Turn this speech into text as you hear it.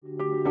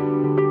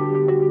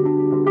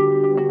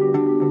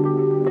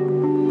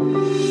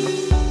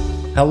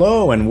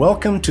Hello, and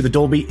welcome to the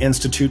Dolby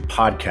Institute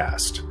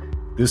podcast.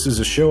 This is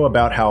a show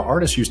about how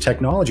artists use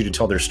technology to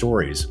tell their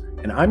stories,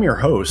 and I'm your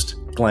host,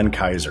 Glenn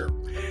Kaiser.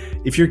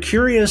 If you're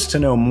curious to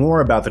know more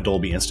about the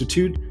Dolby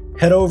Institute,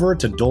 head over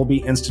to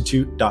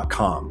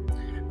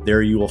dolbyinstitute.com.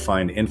 There you will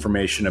find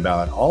information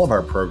about all of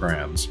our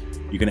programs.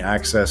 You can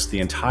access the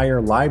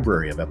entire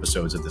library of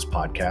episodes of this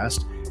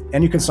podcast,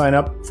 and you can sign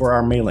up for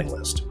our mailing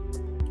list.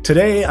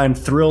 Today, I'm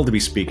thrilled to be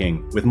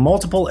speaking with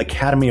multiple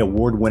Academy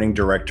Award-winning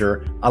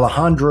director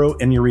Alejandro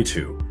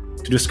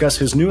Iñárritu to discuss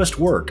his newest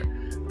work,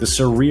 the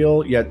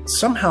surreal yet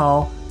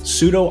somehow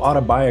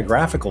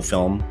pseudo-autobiographical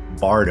film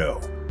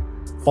Bardo,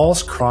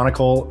 False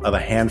Chronicle of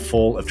a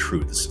Handful of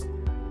Truths.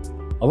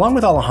 Along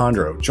with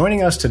Alejandro,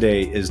 joining us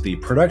today is the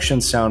production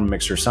sound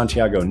mixer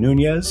Santiago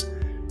Nunez,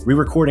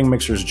 re-recording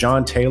mixers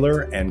John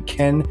Taylor and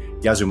Ken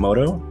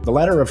Yasumoto, the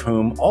latter of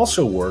whom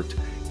also worked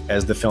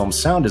as the film's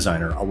sound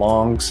designer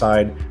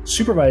alongside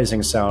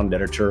supervising sound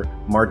editor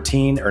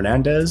Martin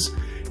Hernandez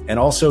and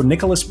also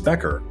Nicholas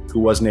Becker, who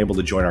wasn't able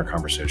to join our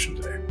conversation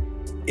today.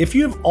 If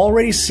you've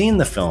already seen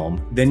the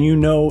film, then you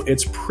know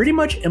it's pretty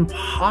much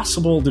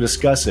impossible to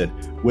discuss it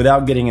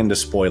without getting into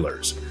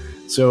spoilers.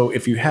 So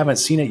if you haven't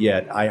seen it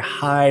yet, I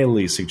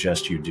highly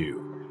suggest you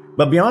do.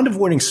 But beyond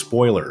avoiding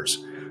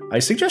spoilers, I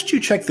suggest you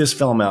check this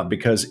film out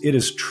because it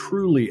is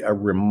truly a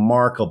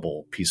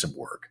remarkable piece of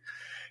work.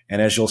 And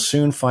as you'll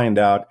soon find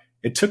out,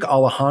 it took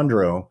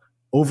Alejandro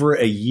over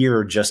a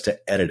year just to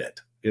edit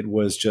it. It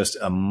was just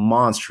a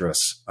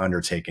monstrous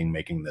undertaking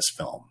making this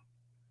film.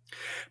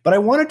 But I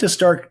wanted to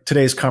start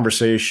today's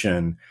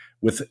conversation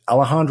with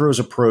Alejandro's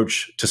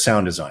approach to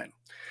sound design.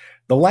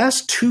 The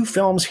last two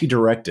films he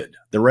directed,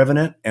 The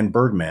Revenant and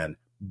Birdman,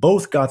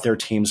 both got their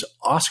teams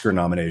Oscar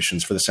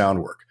nominations for the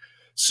sound work.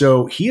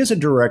 So he is a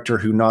director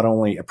who not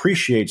only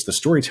appreciates the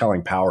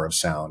storytelling power of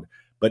sound,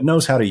 but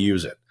knows how to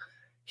use it.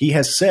 He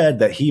has said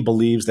that he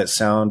believes that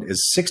sound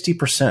is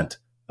 60%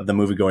 of the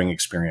movie-going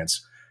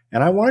experience.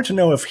 And I wanted to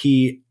know if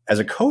he, as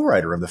a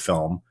co-writer of the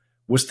film,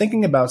 was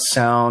thinking about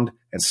sound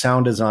and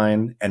sound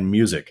design and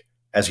music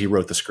as he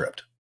wrote the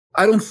script.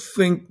 I don't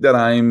think that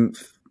I'm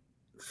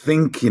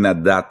thinking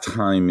at that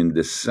time in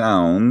the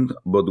sound,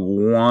 but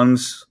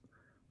once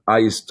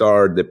I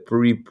start the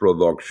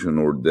pre-production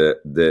or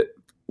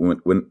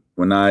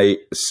when I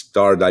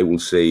start, I will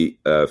say,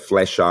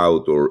 flesh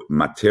out or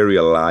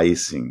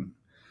materializing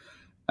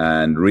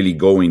and really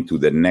going to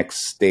the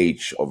next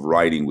stage of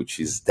writing, which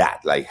is that,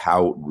 like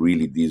how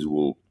really this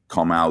will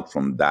come out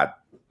from that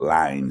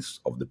lines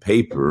of the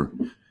paper.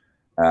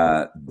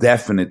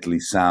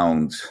 Definitely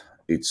sound,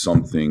 it's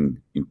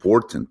something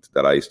important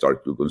that I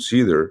start to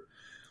consider.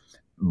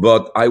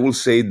 But I will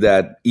say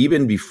that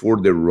even before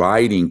the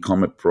writing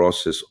come a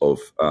process of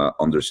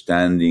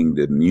understanding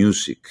the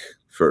music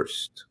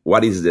first.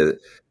 What is the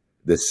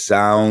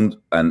sound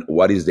and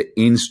what is the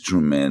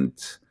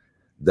instrument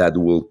that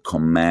will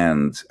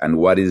command, and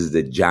what is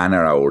the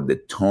genre or the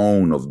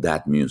tone of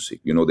that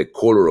music, the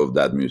color of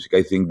that music.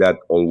 I think that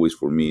always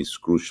for me is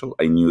crucial.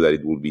 I knew that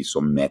it would be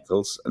some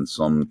metals and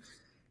some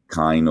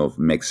kind of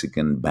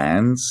Mexican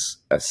bands,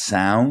 a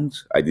sound.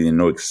 I didn't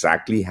know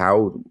exactly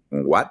how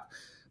and what,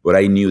 but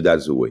I knew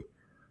that's the way.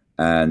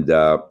 And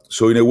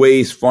so in a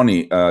way, it's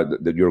funny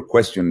that your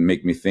question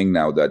make me think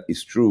now that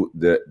it's true.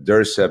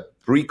 There's a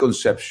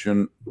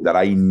preconception that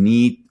I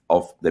need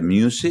of the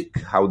music,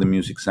 how the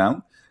music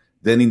sound.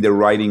 Then in the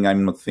writing,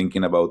 I'm not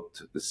thinking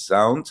about the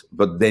sound.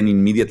 But then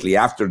immediately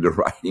after the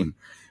writing,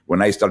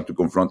 when I start to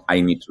confront, I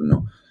need to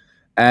know.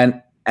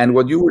 And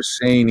what you were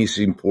saying is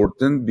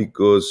important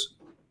because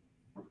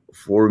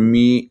for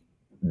me,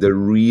 the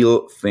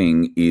real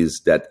thing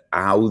is that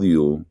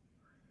audio,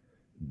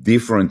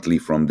 differently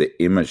from the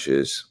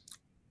images,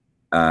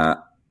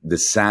 the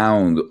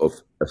sound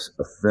of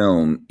a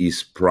film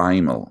is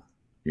primal,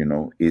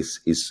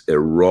 is a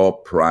raw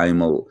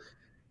primal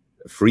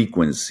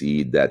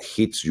frequency that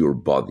hits your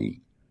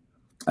body,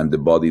 and the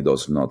body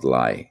does not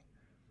lie.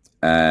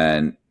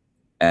 And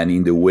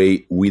in the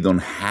way we don't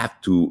have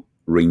to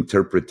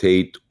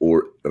reinterpret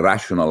or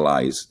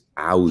rationalize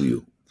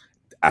audio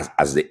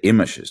as the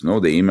images. No,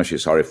 the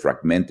images are a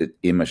fragmented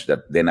image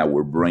that then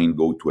our brain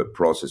go to a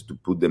process to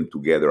put them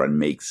together and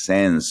make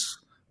sense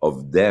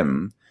of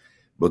them.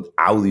 But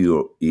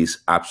audio is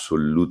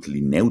absolutely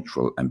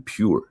neutral and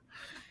pure.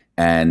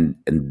 And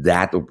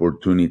that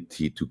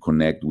opportunity to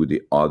connect with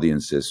the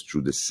audiences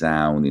through the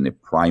sound in a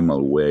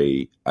primal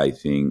way, I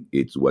think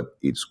it's what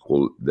it's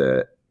called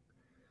the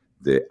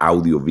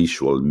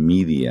audiovisual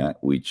media,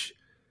 which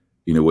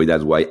in a way,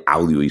 that's why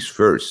audio is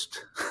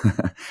first.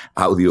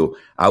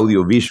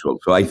 audiovisual.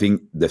 So I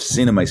think the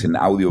cinema is an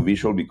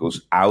audiovisual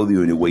because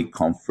audio in a way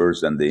comes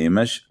first than the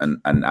image. And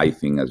I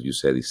think, as you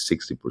said, it's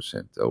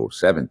 60% or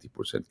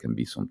 70% can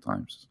be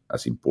sometimes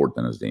as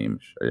important as the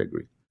image. I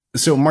agree.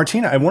 So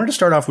Martina, I wanted to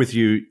start off with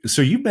you.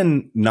 So you've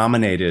been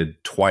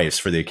nominated twice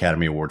for the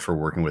Academy Award for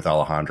working with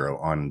Alejandro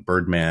on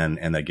Birdman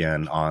and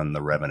again on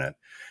The Revenant.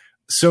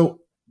 So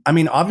I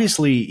mean,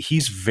 obviously,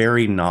 he's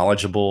very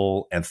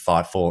knowledgeable and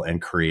thoughtful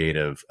and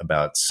creative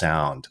about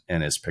sound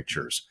in his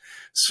pictures.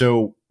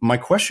 So, my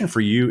question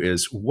for you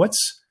is,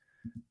 what's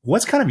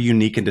kind of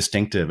unique and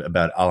distinctive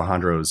about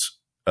Alejandro's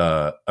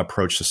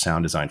approach to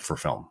sound design for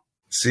film?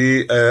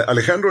 See,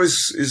 Alejandro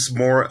is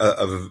more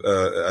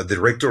a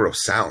director of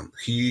sound.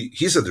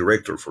 He's a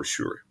director for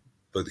sure,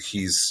 but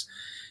his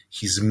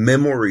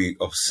memory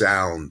of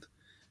sound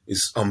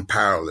is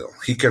unparalleled.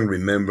 He can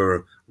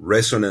remember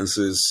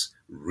resonances,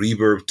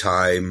 reverb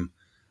time,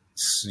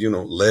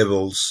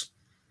 levels.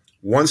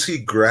 Once he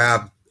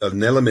grabbed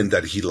an element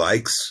that he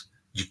likes,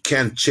 you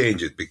can't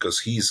change it because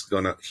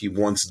he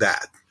wants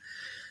that.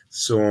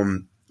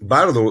 So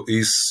Bardo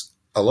is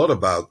a lot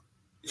about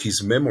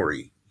his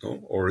memory,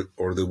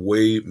 or the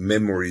way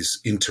memories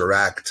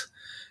interact,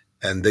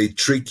 and they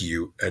trick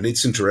you. And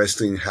it's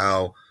interesting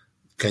how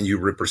can you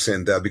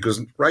represent that,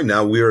 because right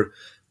now we're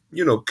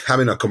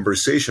having a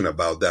conversation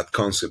about that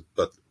concept,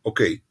 but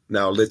okay,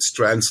 now let's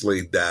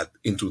translate that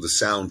into the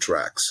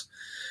soundtracks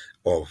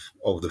of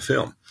the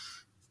film.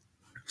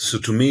 So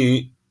to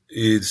me,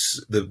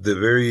 it's the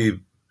very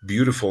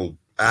beautiful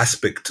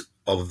aspect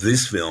of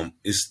this film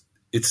is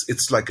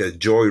it's like a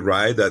joy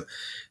ride that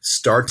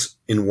starts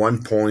in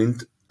one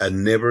point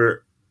and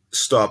never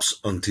stops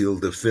until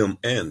the film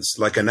ends,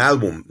 like an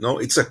album. No,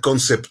 it's a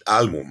concept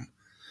album,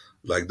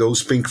 like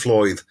those Pink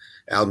Floyd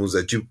albums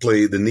that you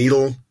play the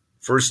needle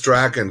first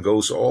track and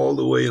goes all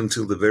the way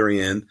until the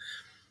very end.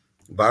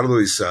 Bardo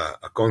is a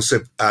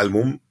concept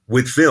album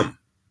with film.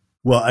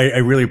 Well, I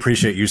really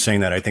appreciate you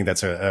saying that. I think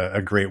that's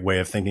a great way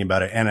of thinking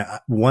about it. And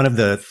one of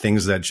the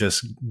things that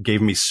just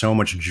gave me so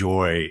much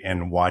joy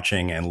in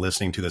watching and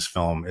listening to this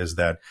film is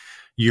that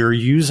you're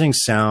using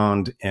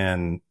sound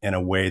in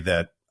a way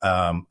that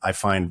I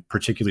find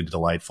particularly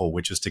delightful,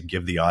 which is to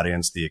give the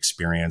audience the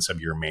experience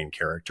of your main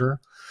character.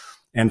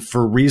 And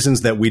for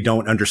reasons that we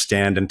don't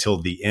understand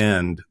until the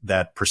end,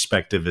 that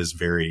perspective is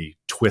very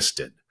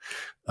twisted.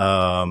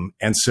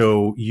 And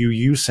so you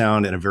use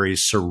sound in a very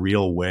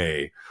surreal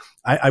way.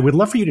 I would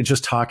love for you to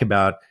just talk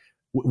about,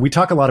 we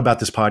talk a lot about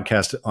this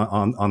podcast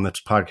on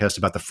this podcast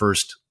about the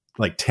first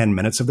like 10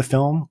 minutes of the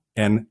film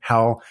and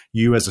how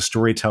you as a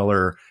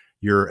storyteller,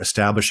 you're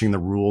establishing the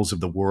rules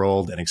of the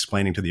world and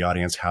explaining to the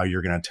audience how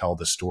you're going to tell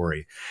the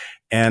story.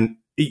 And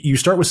you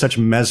start with such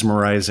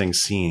mesmerizing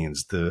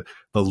scenes, the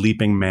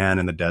leaping man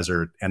in the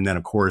desert, and then,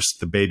 of course,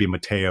 the baby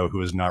Mateo,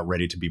 who is not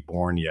ready to be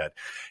born yet.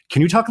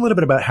 Can you talk a little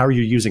bit about how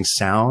you're using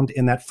sound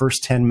in that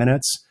first 10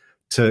 minutes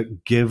to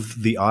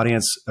give the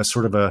audience a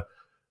sort of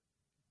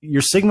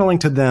you're signaling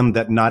to them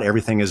that not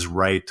everything is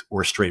right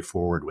or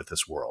straightforward with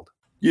this world?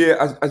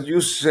 Yeah, as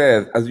you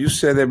said,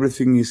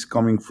 everything is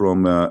coming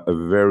from a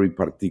very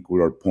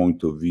particular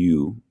point of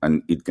view,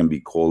 and it can be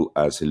called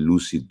as a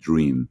lucid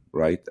dream,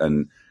 right?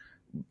 And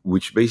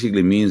which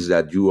basically means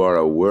that you are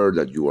aware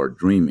that you are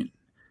dreaming.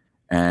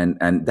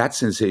 And that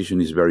sensation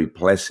is very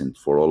pleasant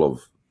for all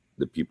of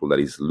the people that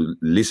is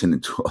listening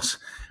to us.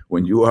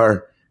 When you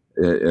are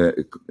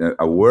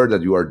aware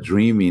that you are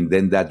dreaming,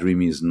 then that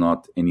dream is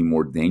not any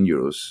more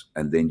dangerous.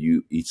 And then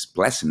it's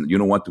pleasant. You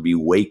don't want to be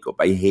wake up.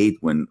 I hate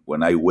when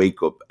I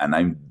wake up and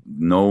I'm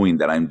knowing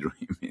that I'm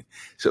dreaming.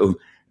 So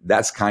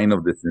that's kind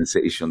of the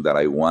sensation that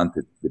I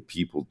wanted the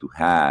people to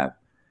have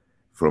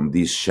from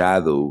this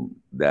shadow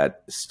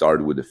that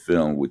started with the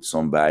film, with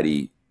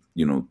somebody,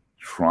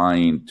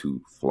 trying to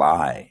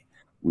fly,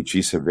 which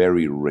is a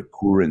very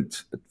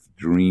recurrent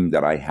dream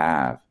that I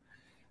have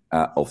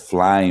of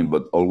flying.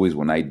 But always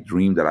when I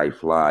dream that I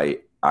fly,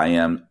 I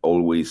am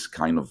always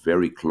kind of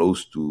very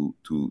close to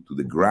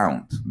the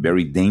ground,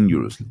 very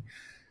dangerously.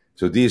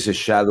 So this is a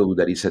shadow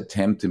that is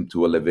attempting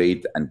to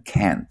elevate and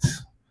can't.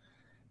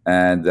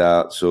 And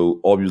so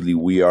obviously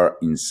we are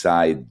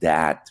inside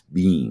that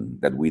being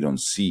that we don't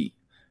see.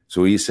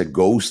 So it's a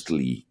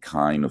ghostly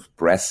kind of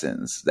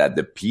presence that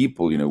the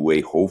people, in a way,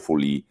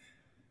 hopefully,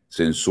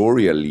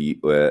 sensorially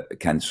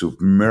can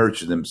submerge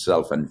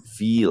themselves and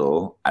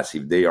feel as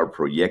if they are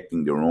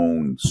projecting their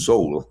own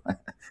soul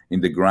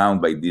in the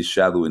ground by this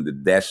shadow in the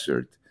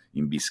desert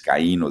in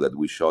Vizcaíno that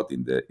we shot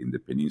in the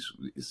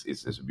peninsula.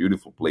 It's a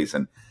beautiful place.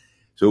 And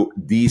so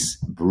this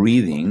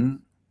breathing,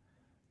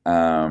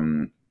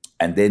 and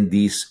then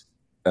this,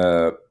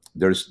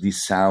 there's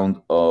this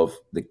sound of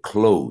the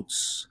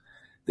clothes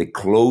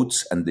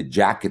and the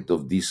jacket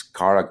of this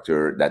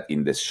character that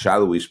in the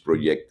shadow is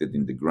projected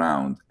in the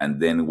ground. And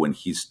then when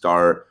he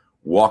starts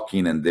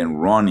walking and then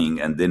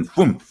running and then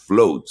boom,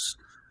 floats,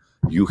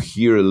 you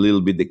hear a little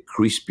bit the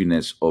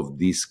crispiness of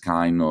this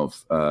kind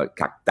of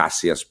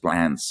cactaceous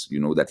plants,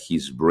 that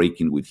he's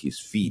breaking with his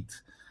feet.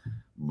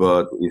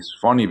 But it's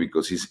funny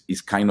because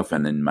it's kind of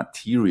an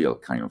immaterial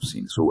kind of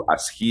scene. So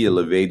as he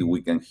elevates,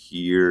 we can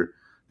hear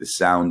the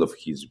sound of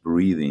his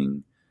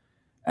breathing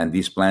and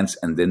these plants,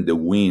 and then the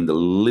wind, a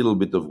little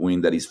bit of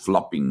wind that is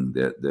flopping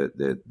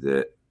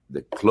the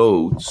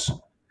clothes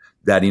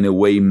that in a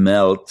way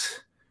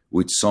melt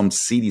with some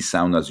city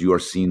sound as you are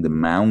seeing the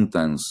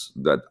mountains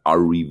that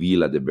are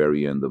revealed at the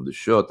very end of the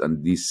shot.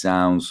 And these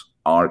sounds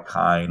are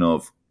kind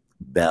of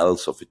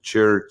bells of a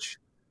church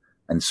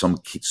and some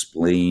kids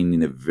playing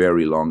in a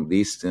very long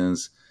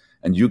distance.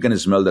 And you can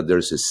smell that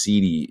there's a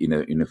city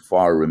in a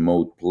far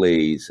remote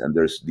place, and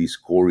there's this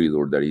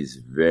corridor that is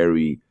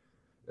very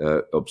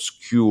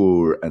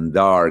obscure and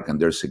dark, and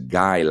there's a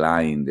guy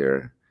lying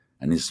there,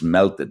 and he's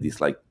melted.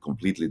 He's like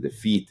completely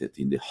defeated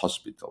in the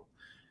hospital,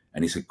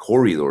 and it's a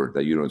corridor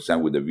that you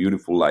understand with a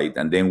beautiful light.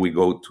 And then we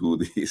go to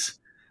this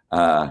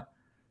room,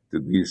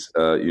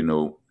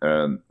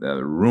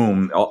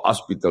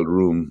 hospital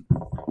room,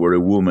 where a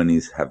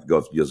woman have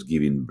just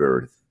given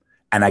birth,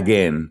 and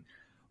again,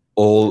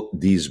 all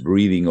this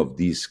breathing of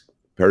this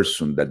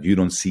person that you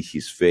don't see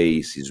his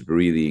face is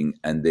breathing,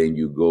 and then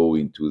you go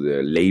into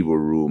the labor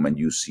room and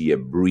you see a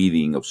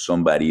breathing of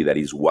somebody that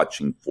is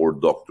watching, 4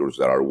 doctors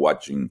that are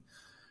watching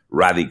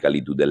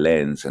radically to the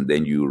lens, and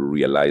then you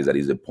realize that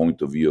is the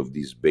point of view of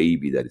this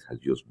baby that has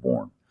just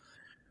born.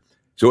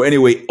 So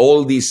anyway,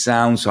 all these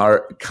sounds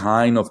are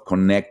kind of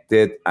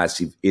connected as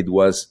if it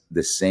was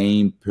the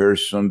same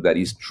person that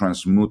is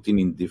transmuting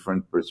in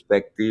different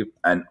perspective,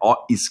 and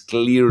is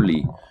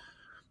clearly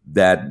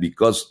that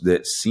because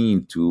the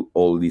scene to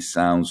all these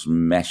sounds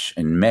mesh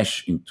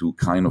into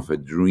kind of a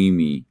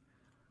dreamy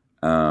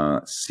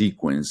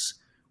sequence,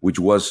 which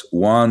was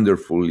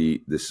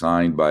wonderfully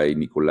designed by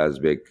Nicolas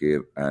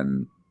Becker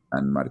and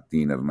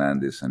Martin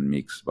Hernandez and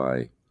mixed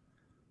by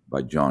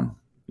John,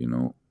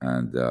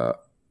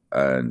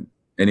 and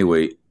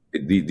anyway,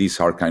 these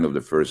are kind of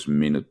the first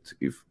minute,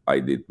 if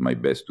I did my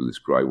best to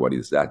describe what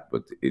is that,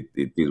 but it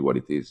is what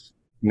it is.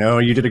 No,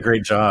 you did a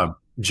great job.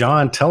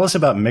 John, tell us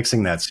about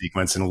mixing that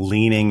sequence and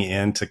leaning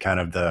into kind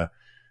of the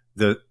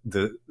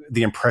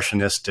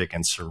impressionistic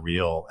and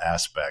surreal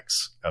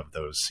aspects of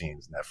those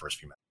scenes in that first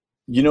few minutes.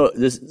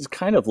 This is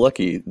kind of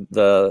lucky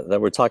that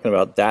we're talking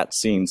about that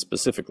scene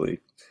specifically,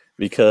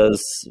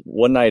 because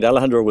one night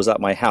Alejandro was at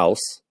my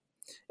house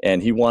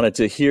and he wanted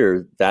to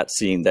hear that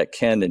scene that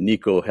Ken and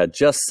Nico had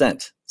just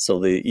sent. So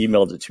they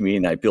emailed it to me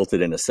and I built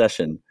it in a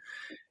session.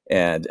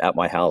 And at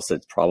my house,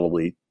 it's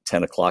probably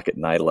 10 o'clock at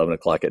night, 11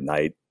 o'clock at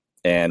night.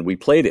 And we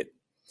played it.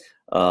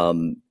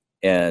 And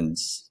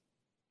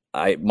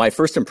my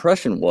first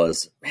impression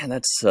was, man,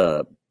 it's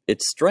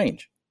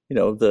strange.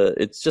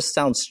 It just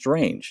sounds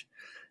strange.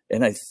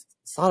 And I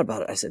thought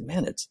about it. I said,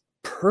 man, it's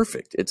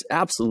perfect. It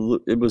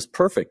was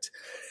perfect.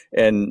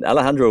 And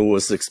Alejandro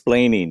was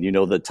explaining,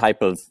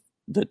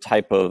 the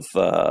type of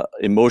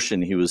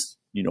emotion he was,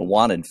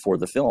 wanted for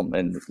the film,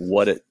 and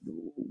what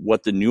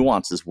the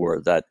nuances were,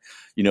 that,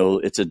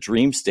 it's a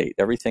dream state.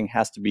 Everything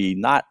has to be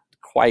not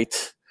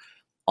quite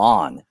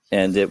on.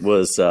 And it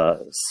was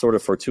sort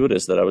of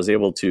fortuitous that I was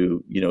able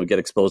to, get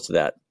exposed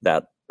to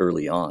that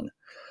early on.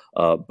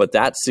 But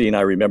that scene,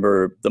 I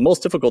remember the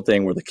most difficult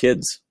thing were the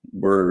kids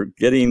were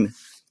getting,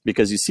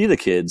 because you see the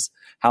kids,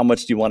 how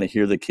much do you want to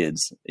hear the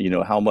kids?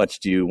 How much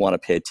do you want to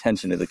pay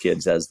attention to the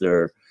kids as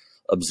they're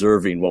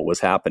observing what was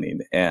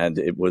happening? And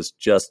it was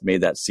just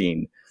made that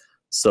scene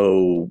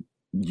so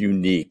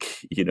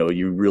unique.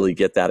 You really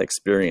get that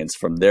experience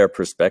from their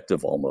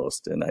perspective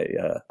almost. And I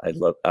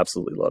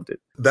absolutely loved it.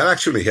 That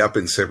actually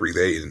happens every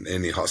day in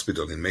any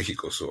hospital in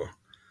Mexico. So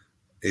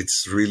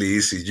it's really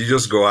easy. You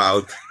just go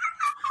out,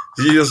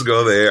 you just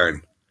go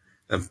there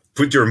and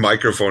put your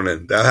microphone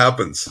in. That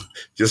happens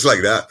just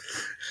like that.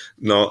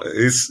 No,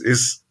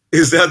 is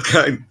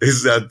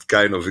that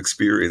kind of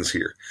experience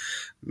here.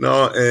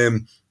 No,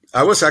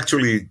 I was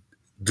actually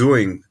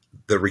doing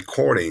the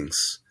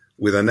recordings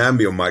with an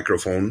ambient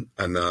microphone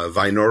and a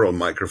binaural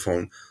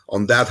microphone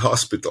on that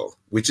hospital,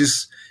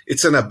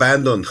 it's an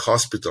abandoned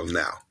hospital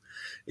now.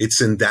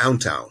 It's in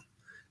downtown.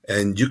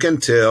 And you can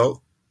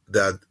tell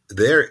that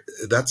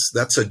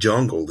that's a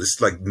jungle.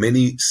 It's like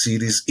many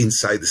cities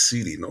inside the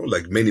city,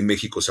 like many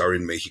Mexicos are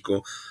in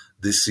Mexico.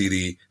 This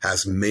city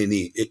has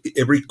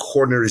every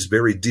corner is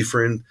very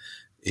different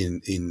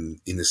in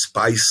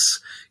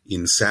spice,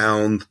 in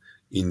sound,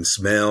 in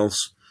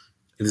smells.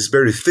 And it's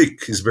very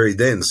thick, it's very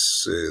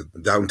dense,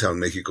 downtown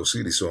Mexico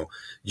City. So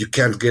you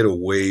can't get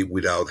away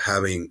without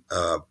having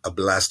a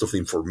blast of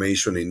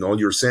information in all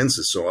your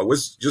senses. So I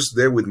was just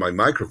there with my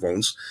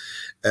microphones,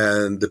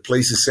 and the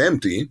place is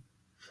empty.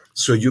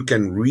 So you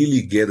can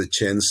really get a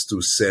chance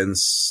to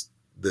sense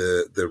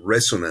the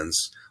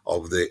resonance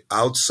of the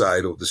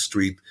outside of the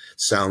street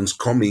sounds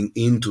coming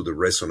into the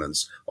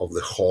resonance of the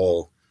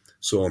hall.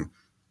 So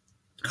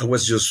I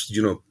was just,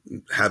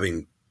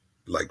 having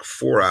like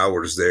 4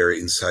 hours there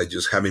inside,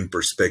 just having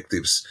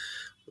perspectives,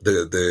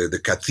 the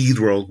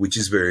cathedral, which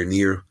is very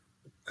near,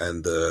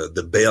 and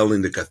the bell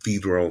in the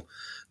cathedral,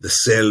 the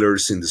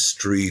sellers in the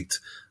street,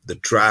 the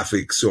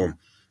traffic. So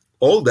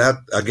all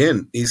that,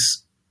 again,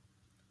 is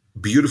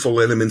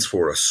beautiful elements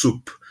for a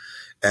soup.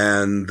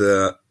 And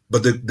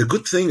but the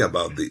good thing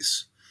about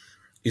this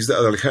is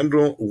that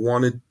Alejandro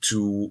wanted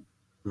to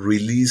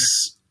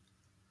release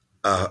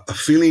a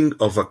feeling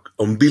of an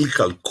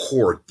umbilical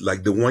cord,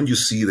 like the one you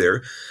see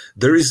there.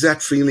 There is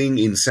that feeling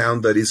in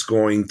sound that is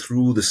going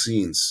through the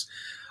scenes.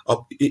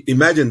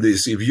 Imagine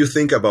this. If you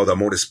think about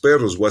Amores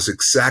Perros, was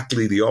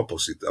exactly the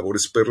opposite.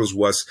 Amores Perros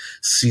was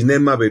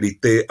cinema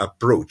verite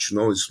approach.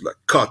 It's like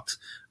cut,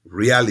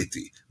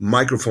 reality,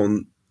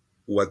 microphone,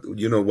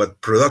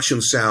 what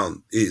production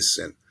sound is,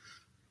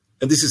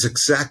 and this is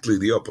exactly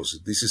the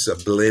opposite. This is a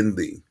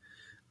blending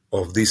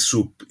of this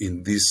soup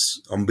in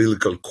this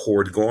umbilical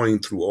cord going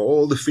through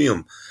all the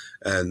film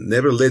and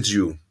never lets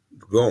you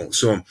go.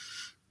 So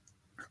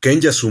Ken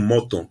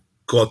Yasumoto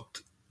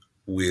cut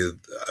with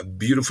a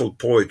beautiful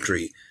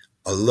poetry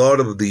a lot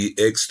of the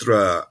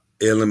extra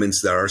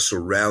elements that are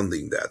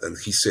surrounding that. And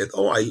he said,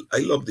 oh, I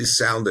love this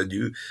sound that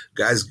you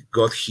guys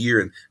got here,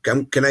 and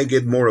can I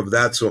get more of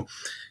that? So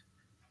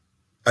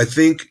I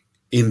think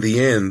in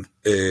the end,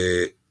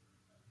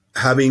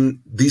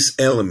 having these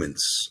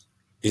elements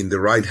in the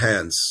right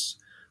hands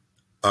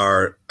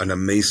are an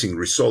amazing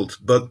result,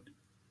 but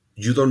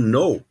you don't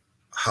know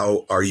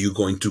how are you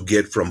going to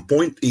get from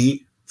point A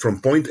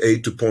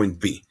to point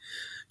B.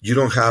 You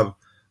don't have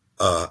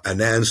an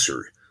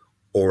answer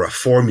or a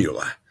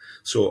formula.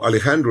 So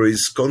Alejandro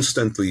is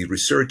constantly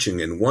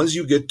researching, and once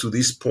you get to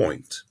this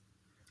point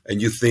and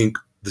you think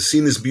the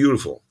scene is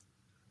beautiful,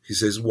 he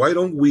says, why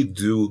don't we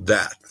do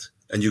that?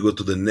 And you go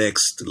to the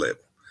next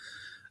level.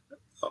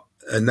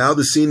 And now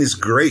the scene is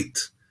great.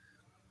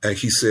 And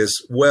he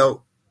says,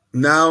 well,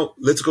 now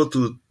let's go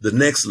to the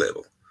next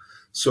level.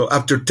 So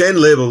after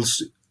 10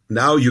 levels,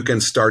 now you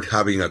can start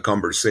having a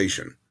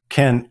conversation.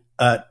 Ken,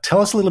 tell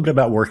us a little bit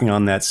about working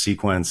on that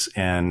sequence,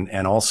 and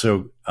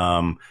also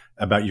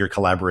about your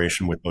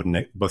collaboration with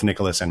both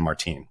Nicolas and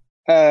Martin.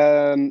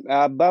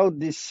 About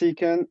this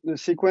sequence,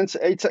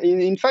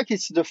 in fact,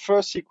 it's the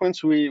first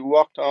sequence we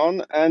worked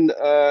on, and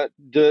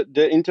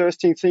the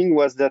interesting thing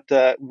was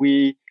that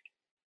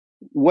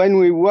when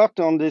we worked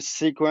on this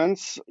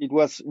sequence, it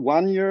was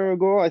 1 year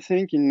ago, I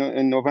think,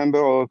 in November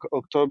or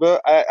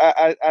October.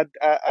 At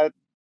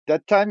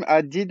that time,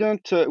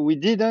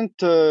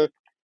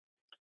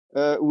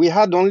 we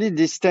had only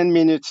these 10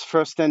 minutes,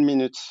 first 10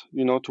 minutes,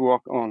 to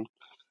work on.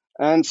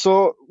 And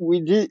so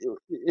we did.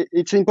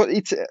 It's important.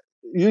 It's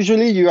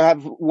usually you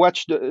have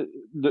watched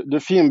the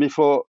film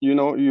before,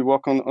 you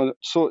work on.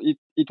 So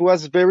it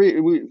was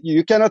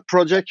you cannot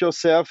project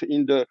yourself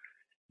in the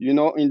in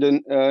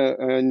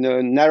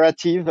a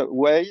narrative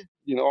way,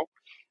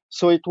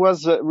 So it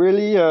was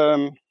really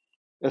a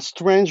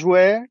strange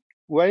way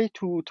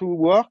to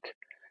work.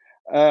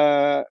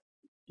 The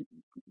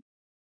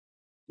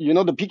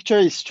picture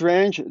is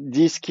strange.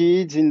 These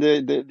kids in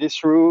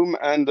this room,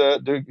 and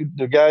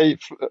the guy.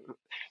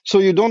 So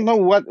you don't know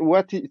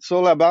what it's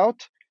all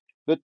about,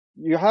 but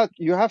you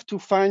have to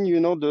find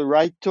the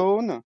right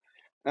tone.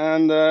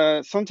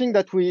 And something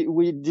that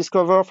we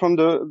discover from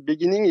the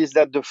beginning is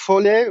that the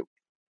Foley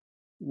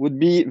would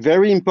be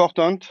very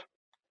important,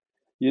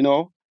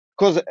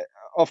 because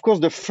of course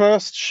the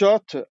first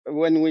shot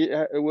when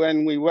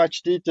we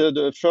watched it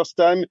the first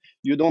time,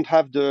 you don't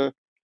have the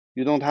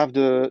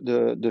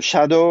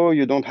shadow,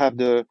 you don't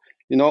have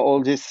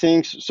all these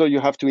things, so you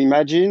have to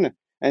imagine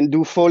and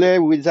do Foley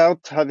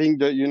without having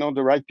the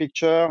right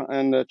picture,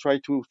 and try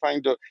to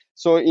find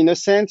so in a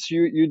sense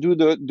you do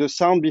the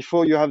sound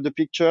before you have the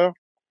picture.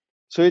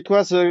 So it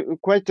was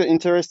quite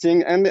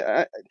interesting, and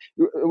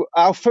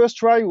our first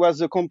try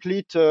was a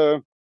complete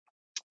fail.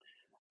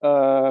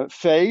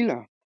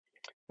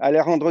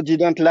 Alejandro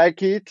didn't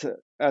like it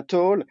at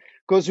all,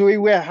 because we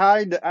were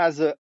hired as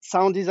a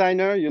sound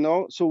designer,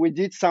 so we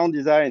did sound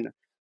design,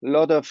 a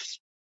lot of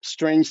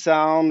strange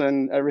sound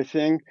and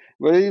everything,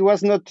 but it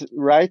was not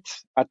right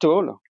at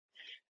all.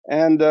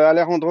 And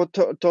Alejandro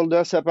told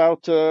us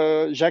about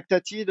Jacques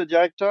Tati,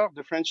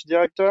 the French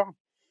director,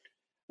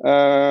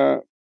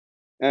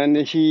 and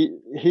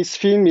his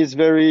film is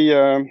very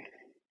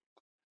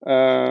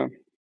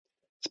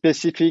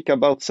specific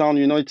about sound.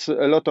 It's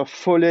a lot of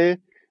Foley,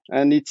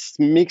 and it's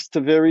mixed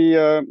very.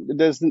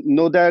 There's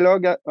no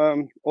dialogue,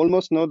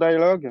 almost no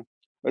dialogue,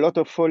 a lot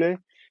of Foley.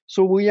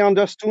 So we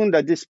understood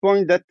at this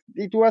point that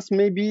it was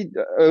maybe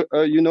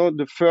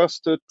the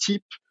first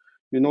tip,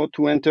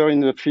 to enter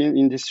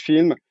in this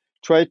film.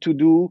 Try to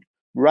do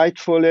right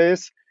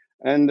Foleys,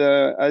 and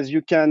as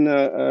you can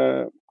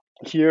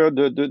here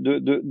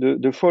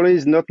the Foley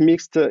is not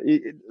mixed.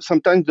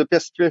 Sometimes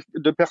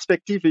the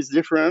perspective is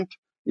different.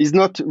 Is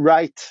not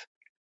right.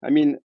 I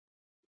mean,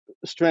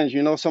 strange.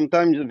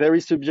 Sometimes very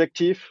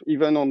subjective,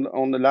 even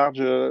on the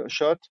large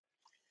shot.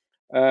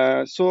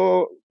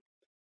 So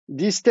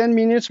these 10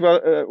 minutes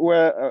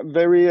were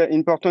very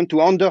important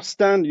to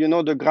understand.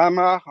 The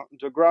grammar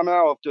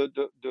of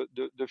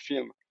the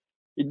film.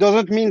 It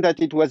doesn't mean that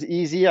it was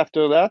easy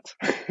after that,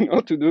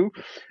 to do,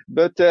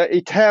 but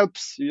it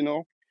helps.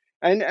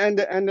 And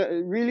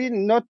really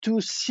not to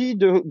see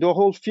the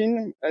whole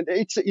film.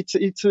 It's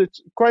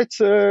quite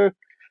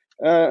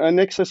an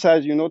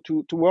exercise,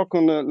 to work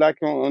on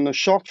on a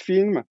short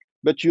film,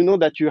 but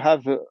that you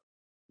have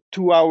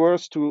 2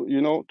 hours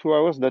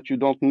that you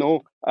don't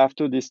know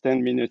after these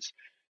 10 minutes.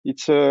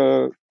 It's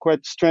a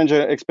quite strange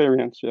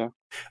experience. Yeah.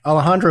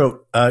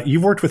 Alejandro,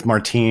 you've worked with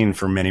Martin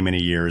for many,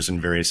 many years and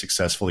very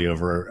successfully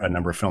over a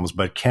number of films,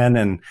 but Ken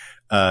and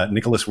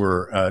Nicolas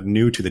were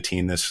new to the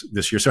team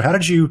this year. So how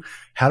did you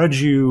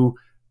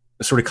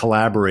sort of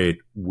collaborate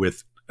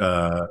with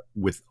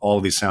with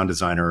all these sound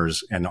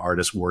designers and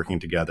artists working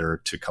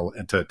together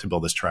to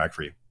build this track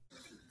for you?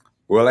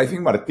 Well, I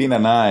think Martin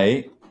and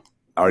I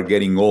are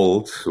getting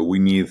old, so we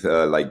need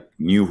like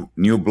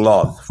new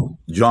blood,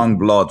 young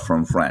blood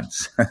from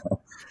France.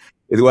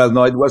 It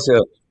was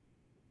a,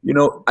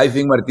 I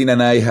think Martin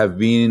and I have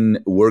been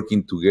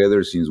working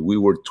together since we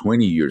were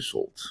 20 years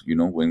old,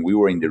 when we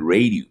were in the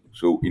radio.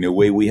 So in a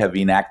way, we have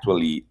been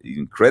actually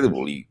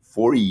incredibly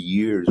 40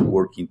 years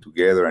working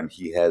together, and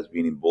he has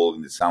been involved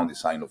in the sound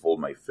design of all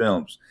my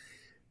films.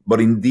 But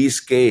in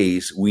this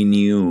case, we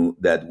knew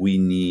that we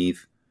need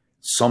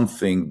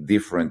something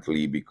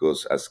differently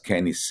because, as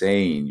Ken is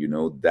saying,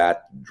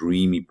 that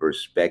dreamy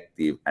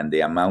perspective and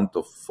the amount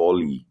of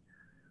foley,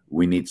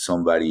 we need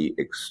somebody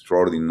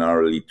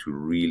extraordinarily to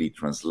really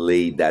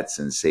translate that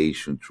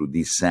sensation through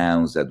these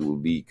sounds that will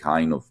be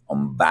kind of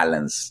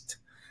unbalanced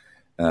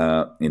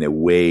in a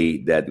way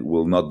that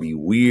will not be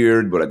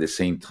weird, but at the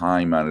same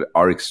time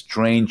are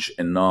strange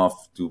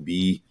enough to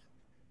be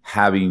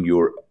having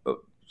your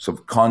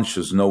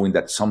subconscious knowing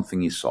that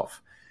something is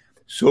off.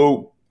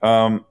 So,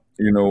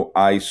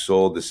 I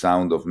saw The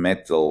Sound of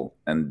Metal,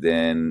 and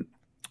then,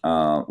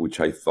 which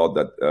I thought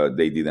that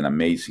they did an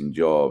amazing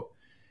job.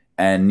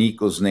 And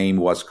Nico's name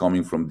was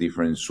coming from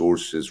different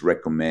sources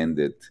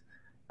recommended,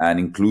 and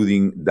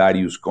including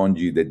Darius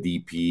Konji, the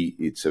DP.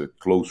 It's a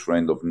close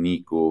friend of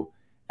Nico,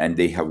 and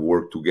they have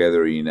worked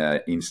together in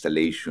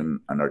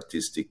installation and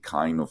artistic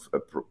kind of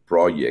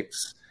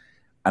projects.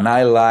 And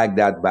I like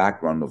that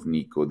background of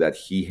Nico, that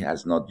he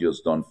has not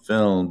just done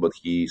film, but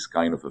he's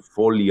kind of a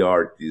Foley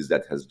artist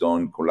that has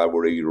done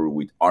collaborator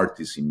with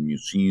artists in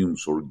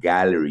museums or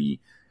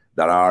gallery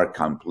that are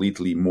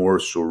completely more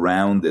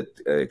surrounded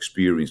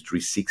experience,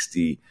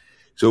 360.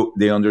 So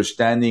the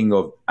understanding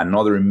of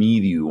another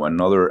medium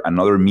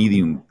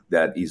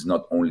that is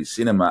not only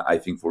cinema, I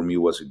think for me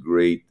was a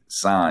great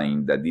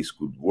sign that this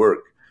could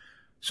work.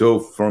 So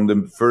from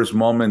the first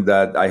moment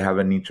that I have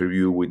an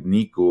interview with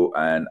Nico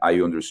and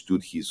I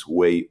understood his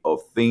way of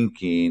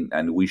thinking,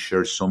 and we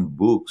share some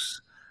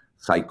books,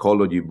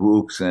 psychology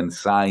books and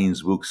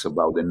science books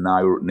about the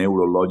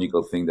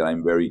neurological thing that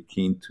I'm very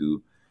keen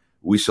to,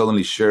 we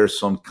suddenly share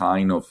some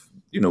kind of,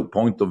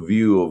 point of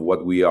view of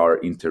what we are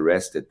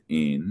interested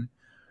in.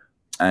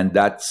 And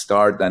that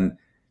start, and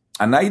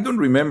I don't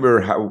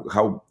remember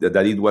how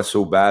that it was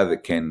so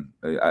bad, Ken.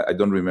 I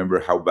don't remember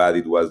how bad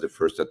it was the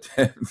first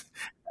attempt.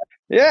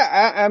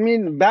 Yeah, I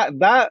mean,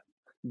 bad. I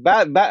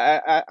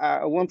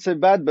won't say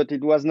bad, but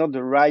it was not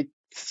the right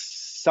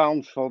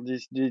sound for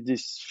this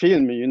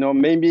film.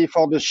 Maybe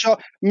for the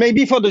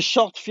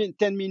short film,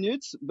 10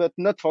 minutes, but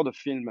not for the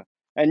film.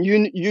 And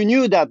you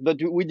knew that, but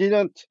we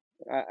didn't.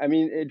 I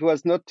mean, it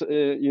was not.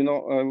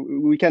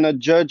 We cannot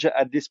judge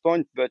at this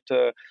point, but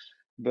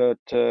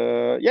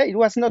it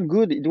was not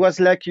good. It was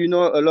like a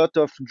lot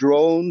of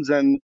drones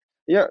and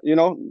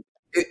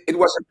It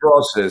was a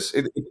process.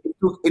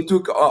 It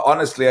took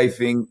honestly. I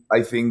think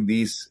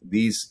this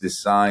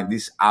design,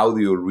 this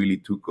audio really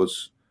took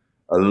us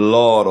a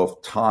lot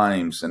of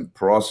times and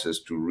process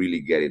to really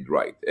get it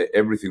right.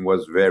 Everything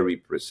was very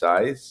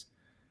precise,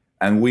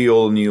 and we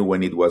all knew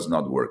when it was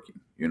not working.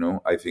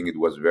 I think it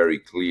was very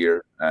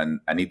clear,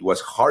 and it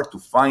was hard to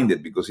find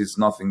it because it's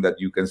nothing that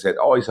you can say,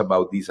 oh, it's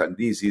about this and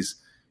this.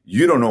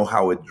 You don't know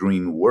how a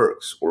dream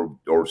works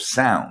or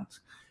sound.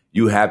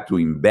 You have to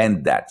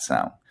invent that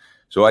sound.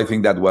 So I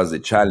think that was the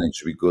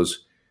challenge,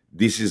 because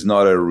this is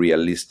not a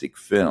realistic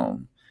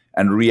film.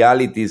 And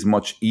reality is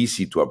much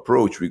easy to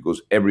approach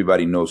because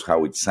everybody knows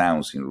how it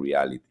sounds in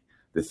reality.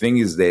 The thing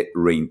is the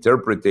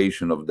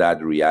reinterpretation of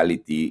that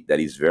reality that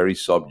is very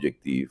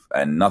subjective,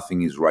 and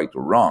nothing is right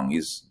or wrong,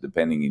 is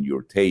depending on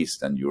your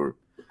taste and your,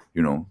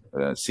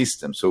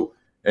 system. So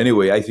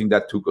anyway, I think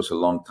that took us a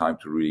long time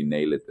to really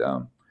nail it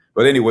down.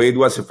 But anyway, it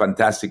was a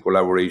fantastic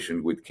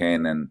collaboration with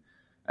Ken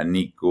and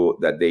Nico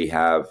that they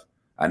have.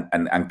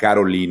 And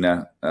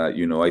Carolina,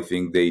 I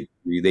think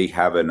they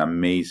have an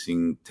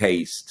amazing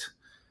taste.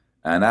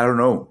 And I don't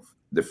know,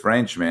 the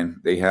Frenchmen,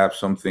 they have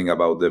something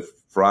about the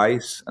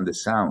fries and the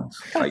sounds,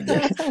 I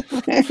guess.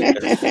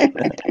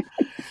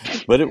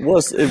 But it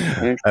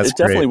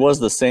definitely was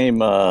the same,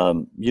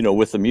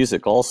 with the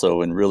music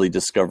also, and really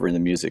discovering the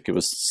music. It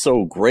was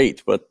so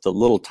great, but the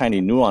little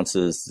tiny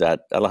nuances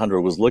that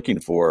Alejandro was looking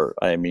for,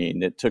 I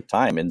mean, it took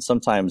time. And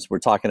sometimes we're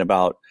talking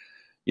about,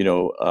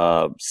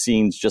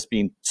 scenes just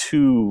being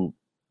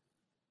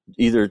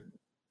either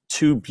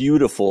too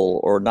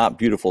beautiful or not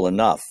beautiful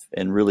enough,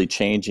 and really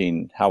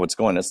changing how it's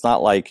going. It's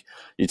not like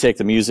you take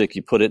the music,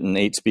 you put it in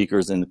 8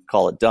 speakers and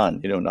call it done.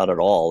 Not at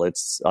all.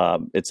 It's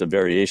a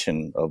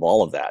variation of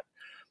all of that.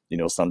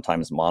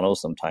 Sometimes mono,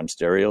 sometimes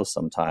stereo,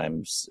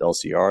 sometimes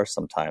LCR,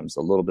 sometimes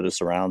a little bit of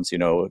surrounds,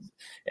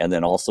 and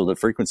then also the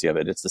frequency of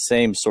it. It's the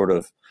same sort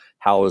of,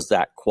 how is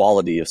that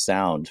quality of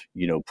sound,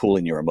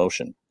 pulling your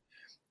emotion.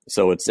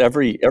 So it's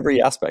every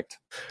aspect.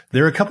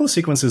 There are a couple of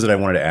sequences that I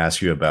wanted to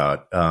ask you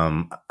about.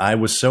 I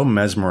was so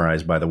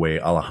mesmerized by the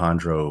way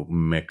Alejandro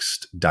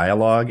mixed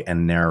dialogue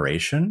and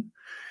narration.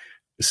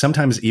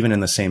 sometimes even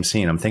in the same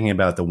scene. I'm thinking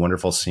about the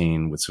wonderful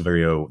scene with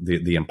Silverio,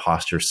 the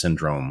imposter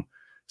syndrome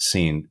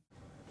scene.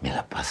 Me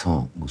la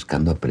paso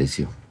buscando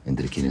aprecio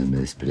entre quienes me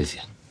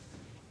desprecian.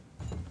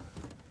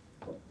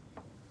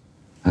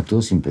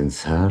 Actúo sin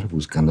pensar,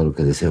 buscando lo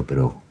que deseo,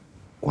 pero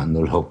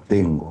cuando lo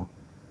obtengo,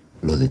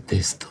 lo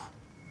detesto.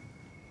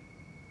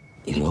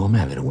 Y luego me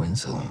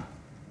avergüenzo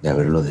de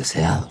haberlo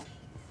deseado.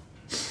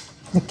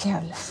 ¿De qué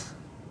hablas?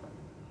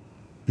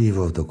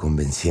 Vivo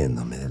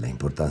autoconvenciéndome de la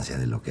importancia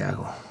de lo que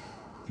hago,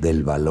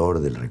 del valor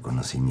del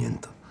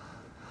reconocimiento.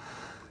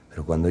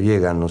 Pero cuando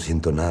llega no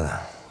siento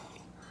nada.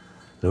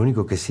 Lo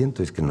único que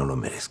siento es que no lo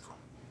merezco.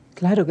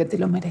 Claro que te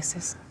lo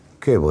mereces.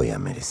 ¿Qué voy a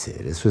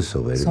merecer? Eso es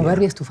soberbia.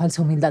 Soberbia es tu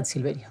falsa humildad,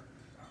 Silverio.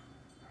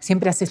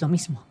 Siempre haces lo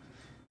mismo.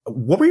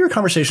 What were your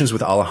conversations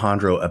with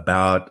Alejandro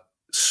about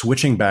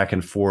switching back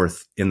and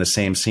forth in the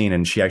same scene?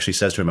 And she actually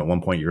says to him at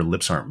one point, your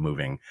lips aren't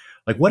moving.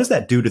 Like, what does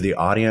that do to the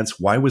audience?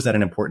 Why was that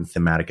an important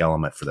thematic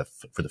element for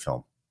the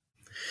film?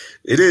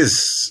 It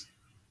is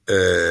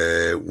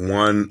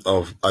one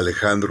of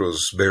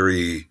Alejandro's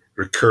very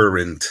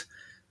recurrent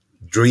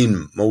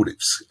dream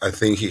motives. I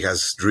think he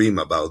has dream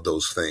about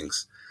those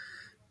things.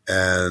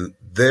 And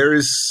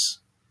there's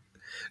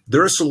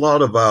a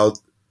lot about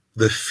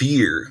the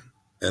fear,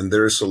 and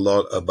there's a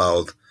lot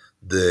about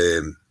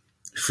the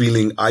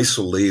feeling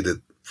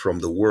isolated from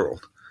the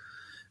world.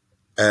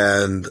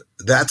 And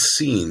that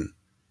scene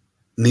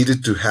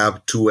needed to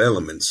have two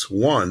elements.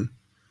 One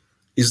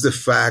is the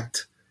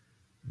fact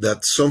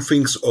that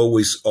something's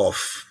always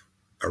off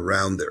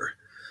around there.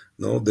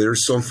 No,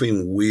 there's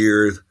something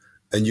weird,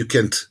 and you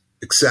can't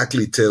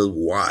exactly tell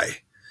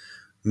why.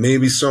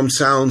 Maybe some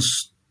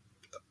sounds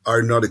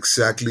are not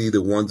exactly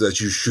the ones that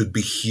you should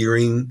be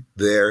hearing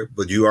there,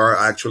 but you are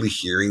actually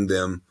hearing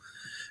them.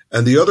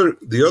 And the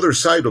other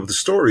side of the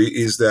story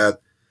is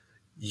that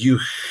you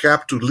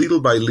have to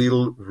little by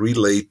little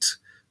relate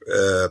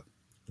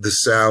the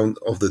sound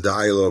of the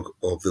dialogue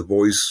of the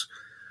voice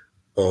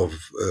of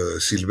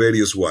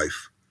Silverio's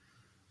wife,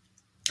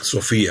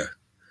 Sofia,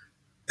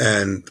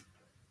 and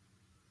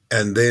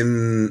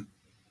then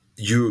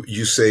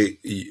you say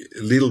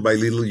little by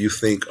little you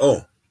think,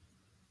 oh,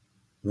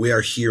 we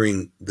are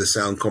hearing the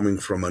sound coming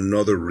from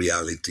another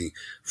reality,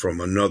 from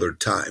another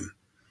time.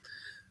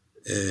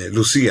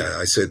 Lucia,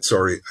 I said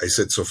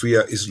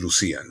Sofia is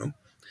Lucia, no?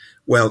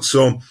 Well,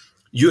 so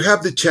you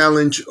have the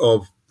challenge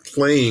of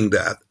playing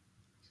that.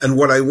 And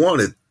what I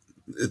wanted,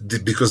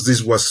 because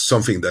this was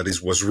something that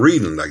was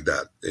written like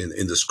that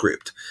in the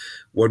script,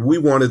 what we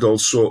wanted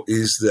also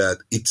is that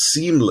it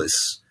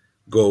seamless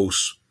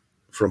goes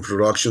from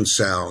production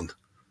sound,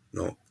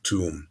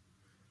 to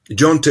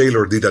John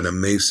Taylor did an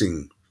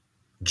amazing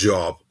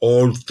job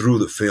all through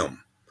the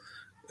film,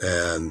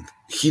 and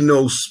he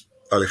knows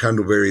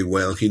Alejandro very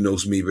well. He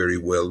knows me very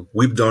well.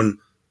 We've done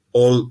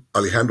all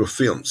Alejandro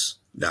films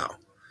now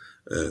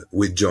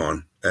with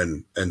John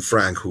and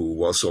Frank, who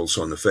was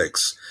also on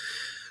effects.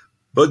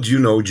 But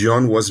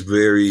John was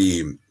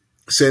very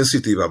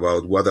sensitive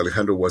about what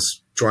Alejandro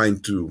was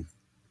trying to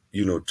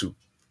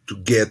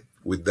get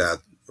with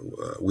that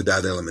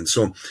element.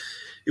 So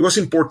it was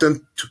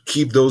important to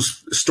keep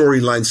those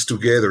storylines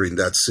together in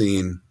that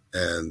scene.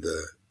 And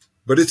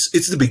but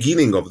it's the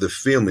beginning of the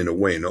film in a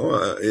way,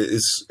 no?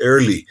 It's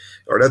early,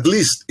 or at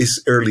least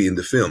it's early in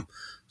the film.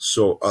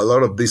 So a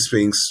lot of these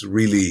things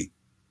really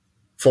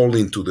fall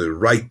into the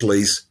right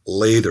place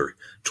later,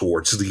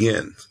 towards the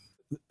end.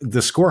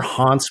 The score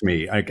haunts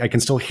me. I can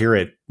still hear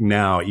it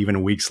now,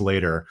 even weeks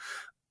later.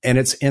 And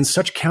it's in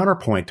such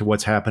counterpoint to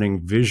what's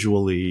happening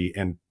visually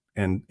and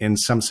in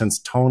some sense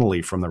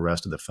tonally from the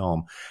rest of the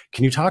film.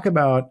 Can you talk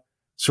about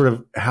sort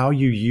of how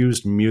you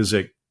used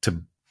music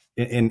to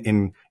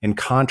in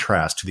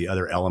contrast to the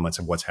other elements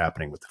of what's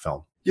happening with the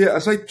film? Yeah,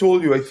 as I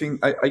told you, I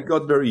think I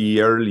got very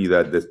early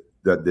that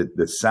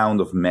the sound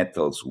of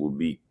metals will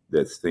be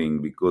the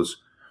thing, because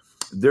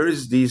there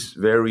is this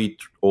very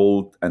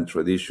old and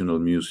traditional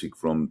music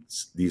from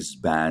these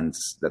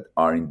bands that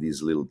are in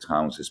these little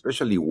towns,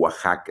 especially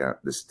Oaxaca.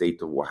 The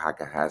state of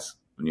Oaxaca has,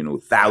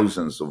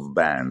 thousands of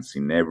bands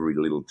in every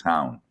little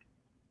town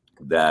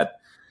that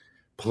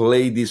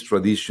play this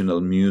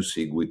traditional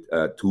music with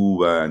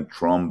tuba and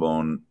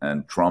trombone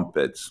and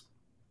trumpets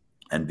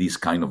and these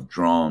kind of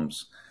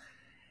drums.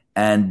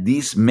 And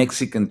this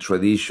Mexican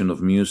tradition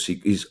of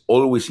music is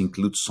always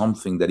includes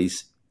something that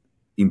is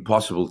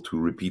impossible to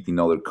repeat in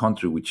other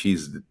country, which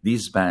is that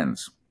these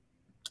bands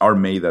are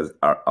made of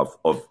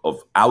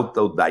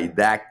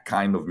autodidact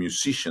kind of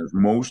musicians,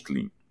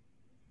 mostly,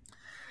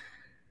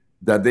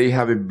 that they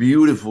have a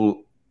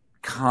beautiful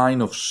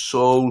kind of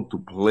soul to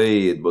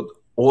play it, but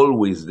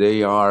always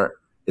they are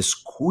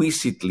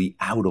exquisitely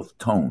out of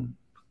tone.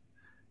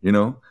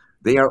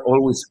 They are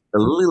always a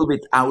little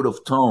bit out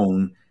of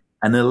tone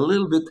and a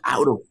little bit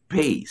out of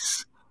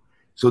pace.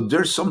 So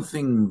there's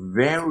something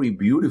very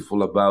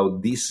beautiful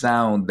about this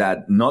sound,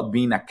 that not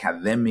being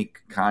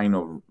academic kind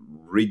of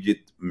rigid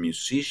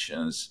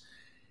musicians,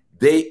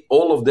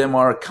 all of them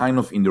are kind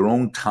of in their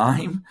own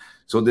time.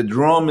 So the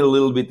drum a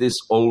little bit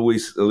is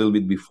always a little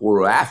bit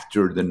before or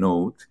after the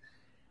note.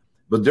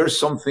 But there's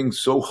something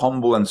so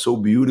humble and so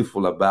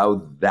beautiful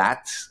about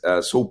that,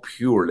 so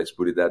pure, let's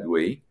put it that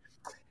way,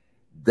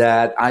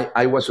 that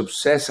I was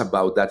obsessed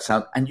about that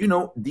sound. And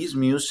this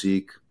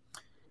music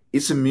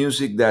is a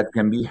music that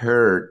can be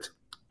heard,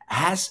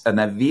 has an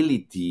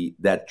ability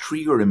that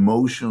trigger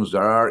emotions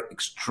that are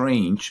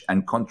strange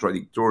and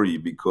contradictory,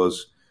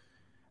 because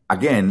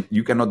again,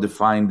 you cannot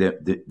define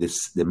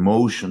the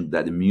emotion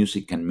that the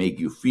music can make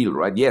you feel,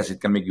 right? Yes,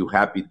 it can make you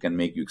happy, it can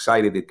make you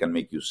excited, it can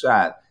make you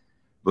sad,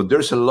 but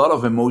there's a lot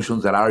of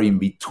emotions that are in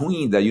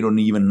between that you don't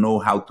even know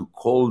how to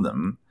call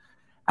them.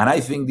 And I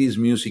think this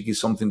music is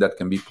something that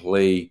can be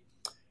played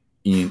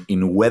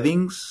in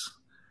weddings,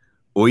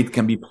 or it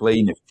can be played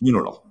in a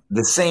funeral.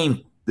 The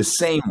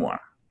same one.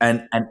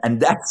 And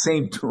that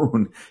same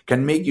tune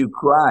can make you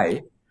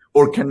cry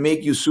or can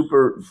make you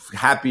super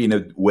happy in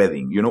a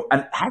wedding,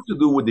 and it has to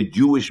do with the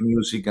Jewish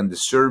music and the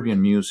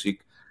Serbian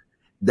music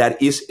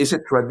that is a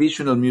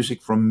traditional music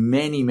from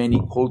many,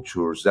 many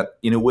cultures that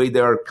in a way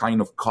they are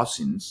kind of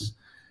cousins,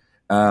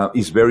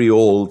 is very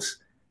old,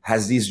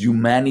 has this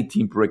humanity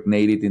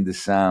impregnated in the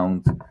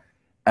sound.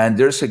 And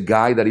there's a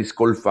guy that is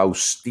called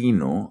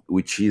Faustino,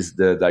 which is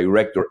the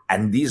director.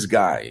 And this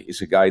guy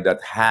is a guy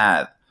that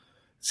had,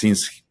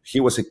 since he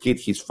was a kid,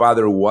 his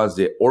father was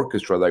the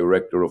orchestra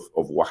director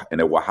in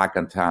a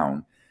Oaxacan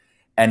town.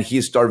 And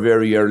he started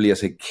very early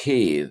as a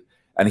kid.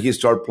 And he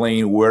started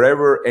playing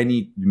wherever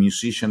any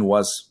musician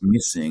was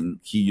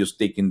missing. He just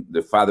taking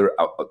the father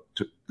out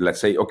to,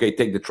 let's say, okay,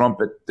 take the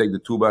trumpet, take the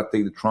tuba,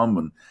 take the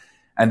trombone.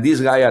 And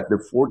this guy at the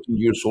 14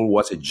 years old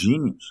was a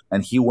genius.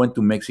 And he went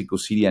to Mexico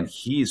City and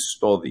he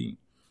studied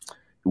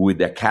with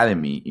the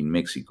academy in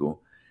Mexico.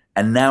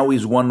 And now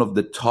he's one of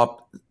the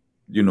top,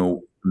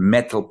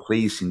 metal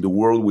players in the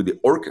world with the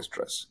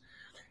orchestras.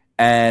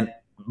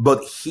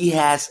 But he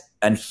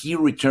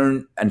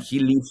returned and he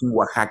lives in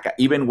Oaxaca,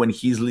 even when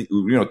he's,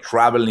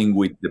 traveling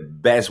with the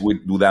best,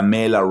 with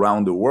Dudamel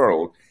around the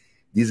world.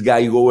 This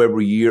guy go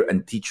every year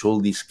and teach all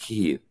these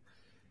kids.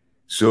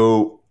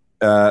 So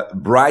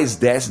Bryce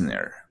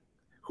Dessner,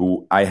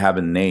 who I have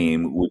a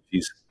name, which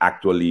is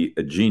actually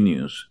a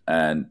genius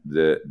and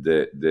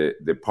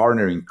the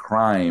partner in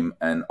crime,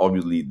 and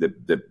obviously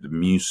the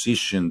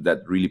musician that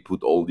really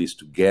put all this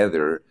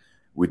together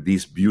with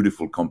these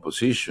beautiful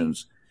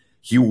compositions.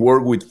 He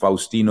worked with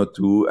Faustino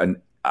too, and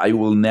I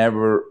will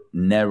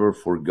never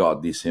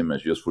forget this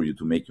image, just for you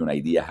to make you an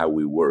idea how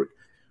we work.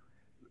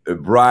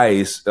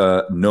 Bryce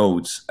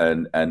notes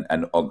and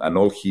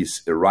all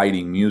his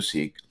writing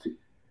music.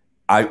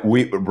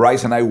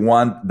 Bryce and I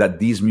want that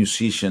these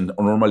musicians,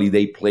 normally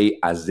they play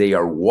as they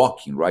are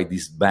walking, right?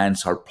 These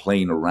bands are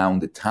playing around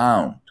the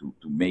town to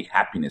make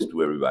happiness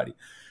to everybody.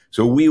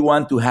 So we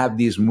want to have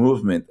this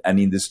movement. And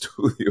in the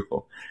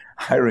studio,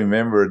 I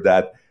remember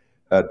that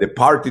the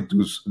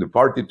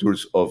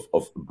partitures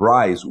of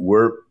Bryce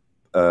were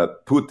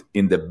put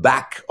in the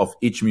back of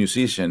each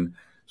musician.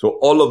 So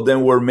all of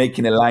them were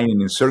making a line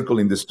in a circle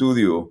in the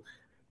studio,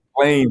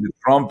 playing the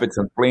trumpets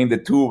and playing the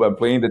tuba and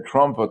playing the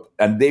trumpet,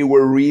 and they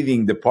were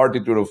reading the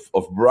partiture of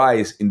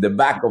Bryce in the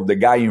back of the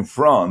guy in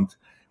front.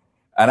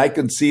 And I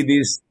can see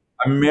this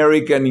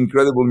American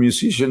incredible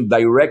musician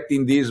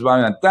directing this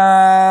one, and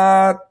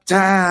ta,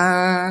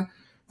 ta,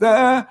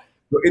 ta.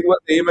 So it was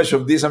the image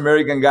of this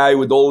American guy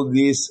with all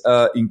these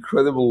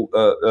incredible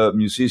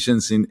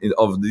musicians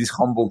of this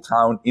humble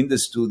town in the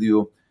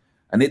studio.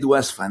 And it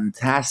was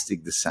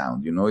fantastic, the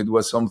sound, it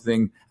was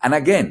something. And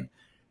again,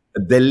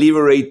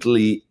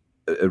 deliberately,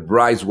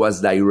 Bryce was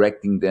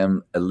directing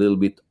them a little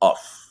bit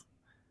off.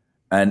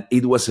 And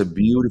it was a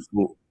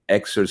beautiful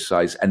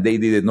exercise. And they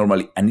did it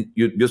normally. And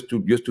just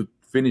to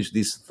finish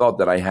this thought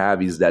that I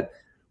have is that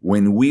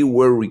when we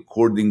were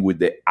recording with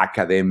the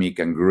academic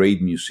and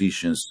great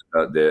musicians,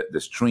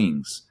 the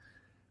strings,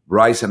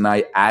 Bryce and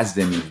I asked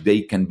them if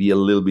they can be a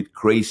little bit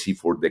crazy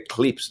for the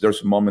clips.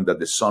 There's a moment that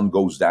the sun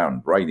goes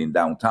down, right, in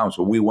downtown.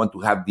 So we want to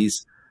have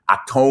this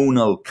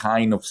atonal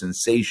kind of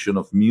sensation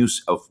of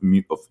music, of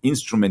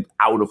instrument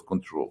out of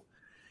control.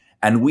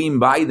 And we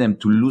invite them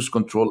to lose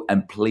control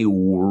and play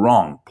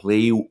wrong,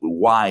 play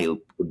wild,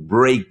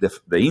 break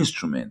the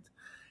instrument.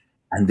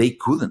 And they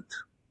couldn't.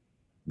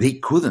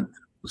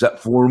 So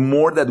for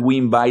more that we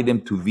invite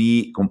them to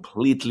be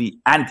completely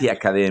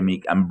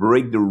anti-academic and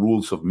break the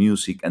rules of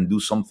music and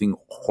do something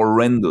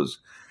horrendous,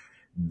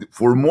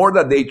 for more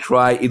that they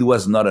try, it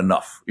was not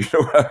enough,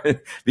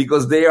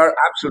 because they are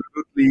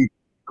absolutely,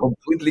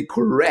 completely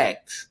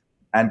correct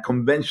and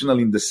conventional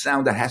in the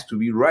sound that has to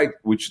be right,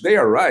 which they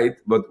are right,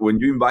 but when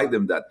you invite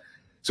them that.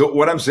 So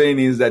what I'm saying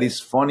is that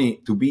it's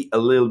funny to be a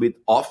little bit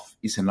off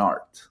is an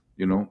art,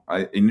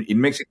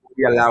 in Mexico,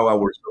 we allow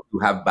ourselves to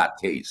have bad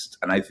taste.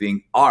 And I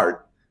think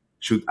art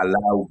should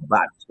allow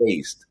bad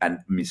taste and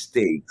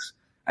mistakes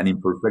and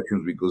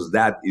imperfections, because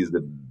that is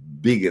the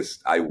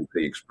biggest, I would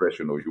say,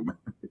 expression of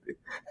humanity.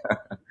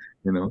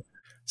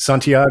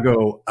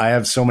 Santiago, I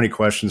have so many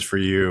questions for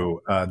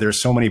you. There's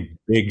so many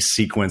big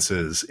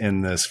sequences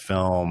in this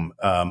film.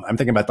 I'm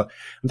thinking about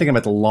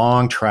the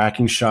long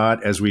tracking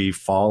shot as we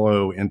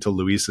follow into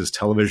Luis's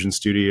television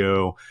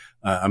studio.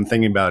 I'm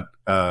thinking about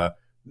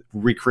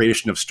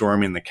recreation of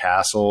storming the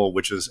castle,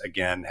 which is,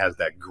 again, has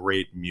that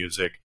great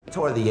music.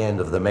 Toward the end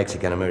of the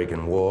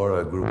Mexican-American War,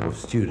 a group of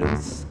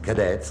students,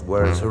 cadets,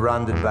 were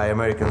surrounded by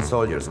American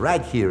soldiers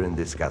right here in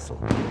this castle.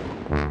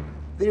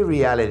 The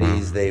reality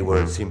is they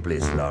were simply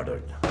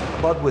slaughtered.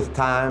 But with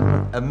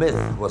time, a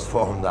myth was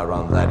formed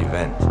around that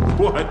event.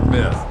 What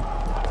myth?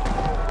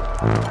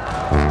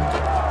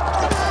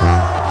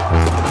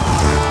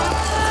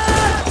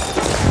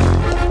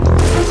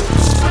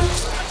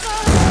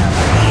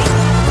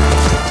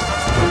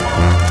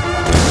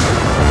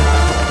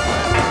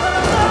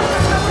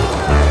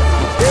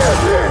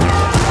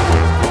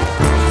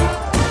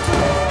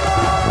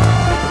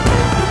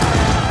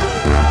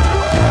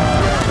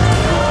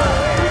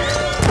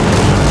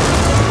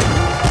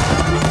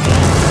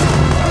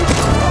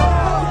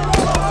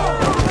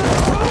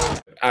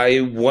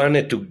 I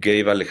wanted to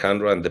give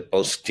Alejandro and the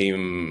post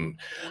team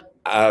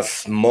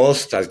as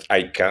most as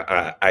I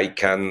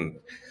can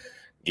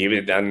give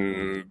it,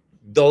 and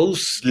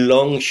those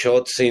long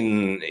shots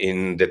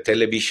in the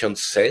television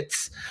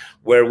sets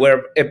where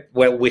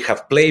we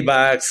have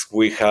playbacks,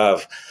 we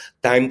have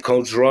time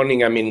codes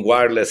running. I mean,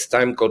 wireless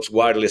time codes,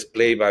 wireless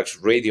playbacks,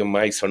 radio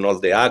mics on all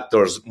the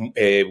actors.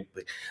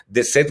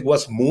 The set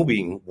was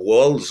moving,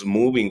 walls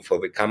moving for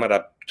the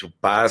camera to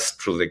pass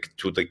to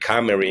the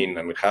camerin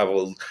and have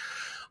all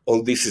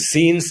these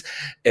scenes.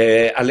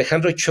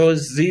 Alejandro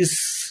chose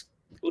these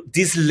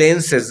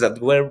lenses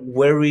that were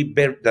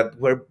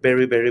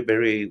very, very,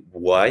 very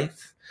wide.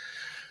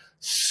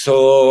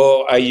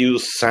 So I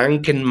use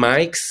sunken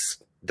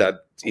mics.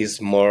 That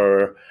is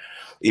more.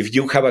 If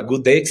you have a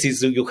good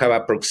exit, you have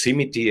a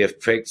proximity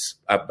effects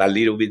a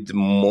little bit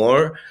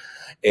more.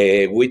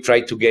 We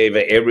try to give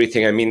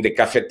everything. I mean, the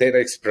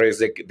Cafetera Express,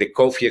 the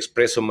coffee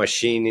espresso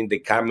machine in the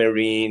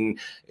camerin,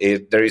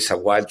 there is a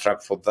wild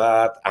track for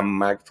that, a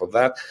mic for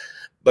that.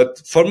 But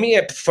for me,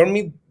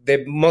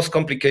 the most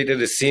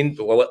complicated scene,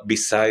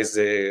 besides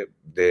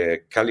the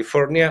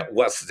California,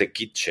 was the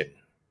kitchen.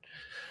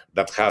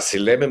 That has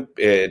 11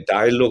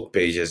 dialogue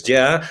pages.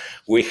 Yeah,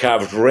 we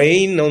have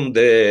rain on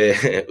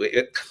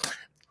the...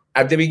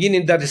 At the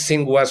beginning, that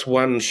scene was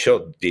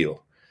one-shot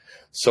deal.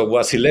 So it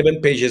was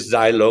 11 pages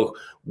dialogue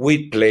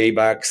with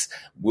playbacks,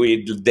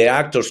 with the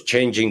actors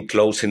changing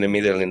clothes in the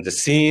middle in the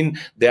scene,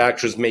 the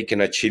actors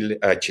making a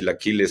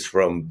chilaquiles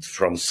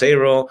from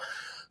zero.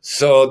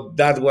 So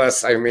that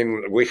was, I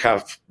mean, we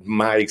have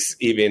mics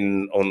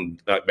even on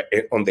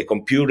the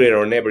computer,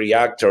 on every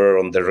actor,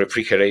 on the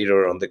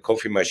refrigerator, on the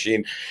coffee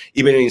machine,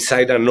 even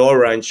inside an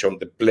orange on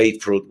the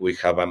plate fruit, we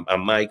have a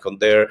mic on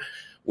there.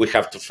 We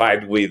have to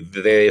fight with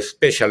the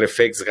special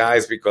effects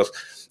guys because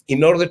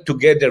in order to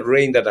get the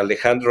rain that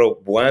Alejandro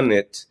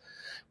wanted,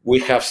 we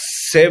have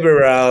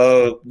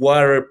several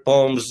water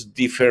pumps,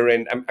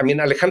 different. I mean,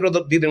 Alejandro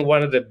didn't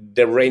want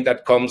the rain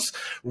that comes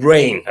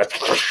rain.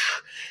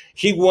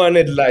 He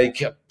wanted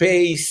like a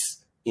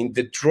pace in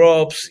the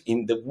drops,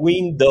 in the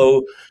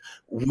window,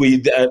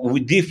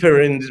 with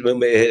different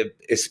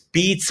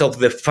speeds of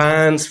the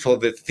fans for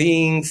the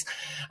things,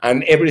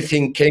 and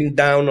everything came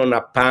down on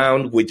a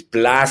pound with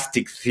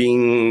plastic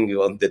thing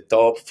on the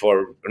top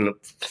for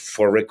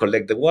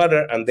recollect the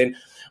water, and then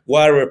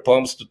water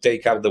pumps to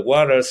take out the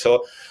water.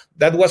 So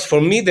that was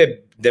for me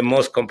the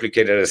most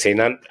complicated scene.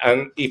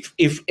 And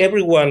if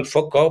everyone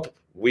fuck up,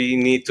 we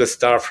need to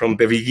start from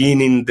the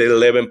beginning, the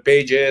 11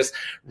 pages,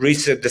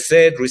 reset the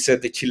set,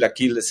 reset the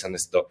chilaquiles and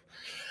stuff.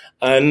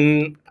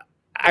 And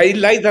I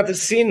like that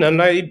scene,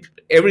 and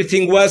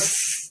everything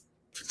was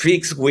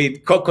fixed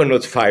with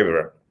coconut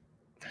fiber.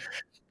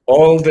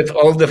 All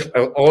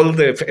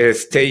the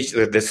stage,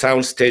 the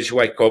sound stage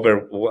was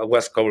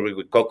covered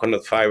with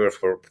coconut fiber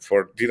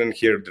for didn't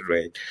hear the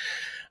rain.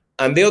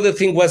 And the other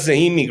thing was the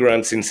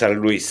immigrants in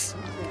San Luis.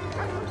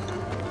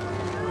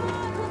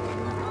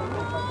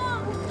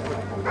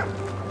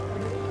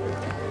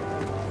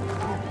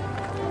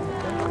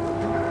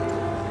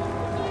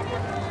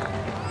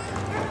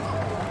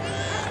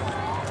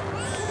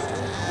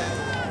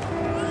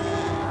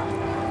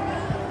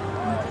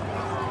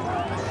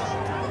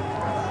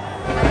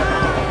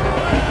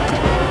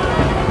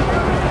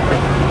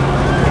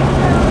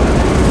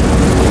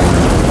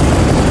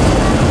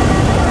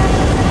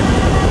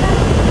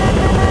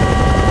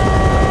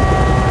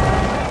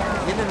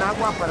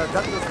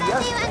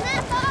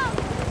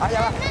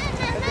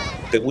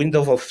 The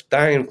window of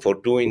time for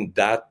doing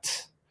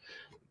that,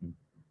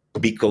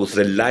 because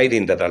the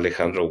lighting that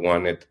Alejandro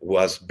wanted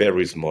was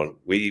very small.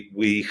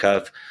 We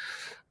have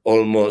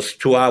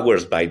almost 2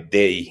 hours by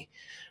day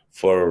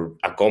for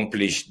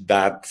accomplish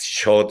that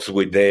shots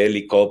with the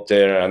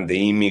helicopter and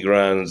the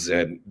immigrants,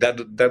 and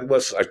that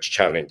was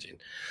challenging.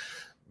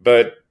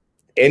 But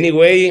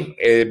anyway,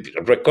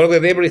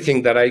 recorded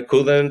everything that I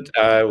couldn't.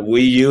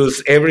 We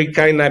use every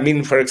kind. I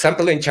mean, for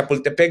example, in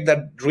Chapultepec,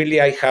 that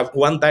really I have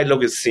one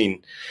dialogue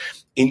scene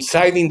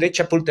inside in the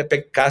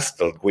Chapultepec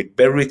castle with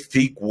very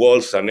thick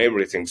walls and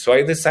everything. So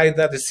I decided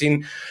that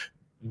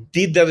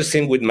did that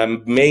scene with my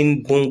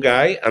main boom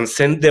guy and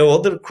sent the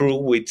other crew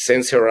with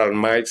sensoral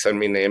mics, I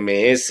mean,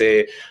 MS,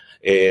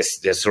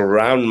 the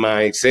surround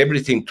mics,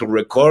 everything to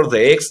record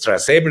the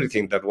extras,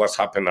 everything that was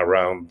happening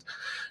around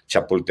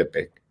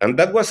Chapultepec. And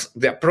that was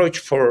the approach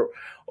for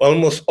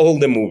almost all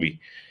the movie.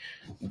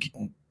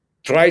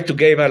 Try to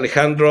give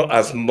Alejandro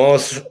as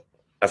much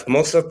as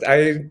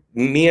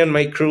me and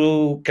my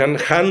crew can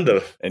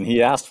handle. And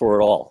he asked for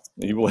it all.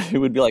 He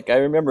would be like, I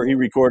remember he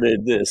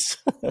recorded this.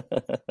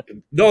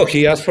 No,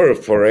 he asked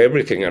for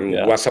everything, and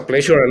it was a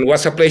pleasure. And it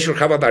was a pleasure to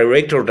have a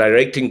director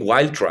directing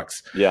wild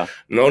tracks. Yeah.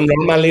 No,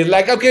 normally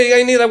like, okay,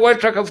 I need a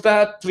wild track of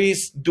that.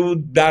 Please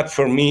do that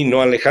for me.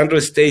 No, Alejandro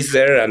stays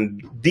there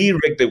and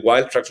direct the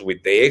wild tracks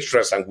with the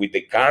extras and with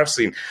the cars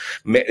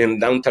in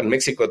downtown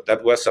Mexico.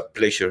 That was a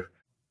pleasure.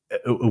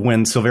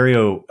 When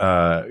Silverio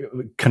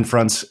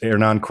confronts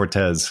Hernan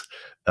Cortez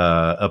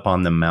up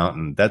on the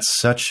mountain, that's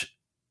such,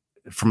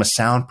 from a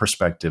sound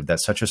perspective,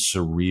 that's such a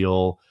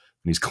surreal,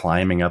 when he's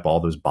climbing up all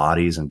those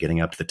bodies and getting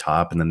up to the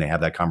top, and then they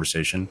have that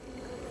conversation.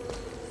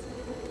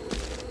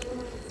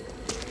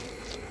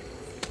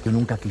 Yo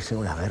nunca quise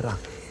una guerra.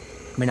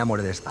 Me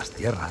enamoré de estas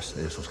tierras,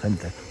 de sus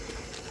gente.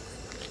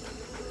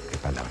 Qué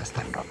palabras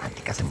tan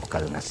románticas en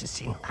boca de un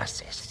asesino.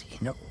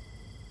 ¿Asesino?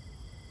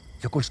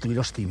 Yo construí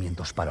los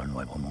cimientos para un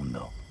nuevo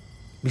mundo.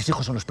 Mis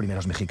hijos son los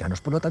primeros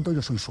mexicanos, por lo tanto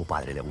yo soy su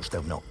padre, le guste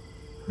o no.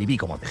 Viví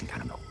como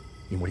mexicano,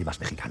 y morí más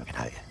mexicano que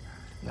nadie.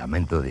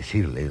 Lamento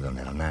decirle, don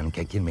Hernán,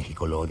 que aquí en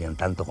México lo odian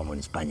tanto como en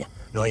España.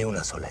 No hay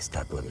una sola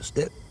estatua de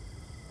usted.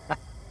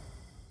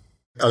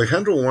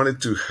 Alejandro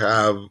wanted to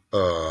have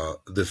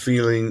the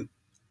feeling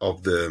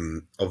of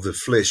the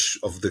flesh,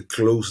 of the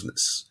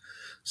closeness.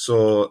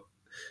 So,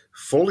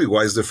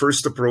 Foley-wise, the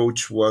first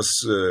approach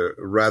was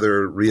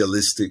rather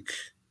realistic,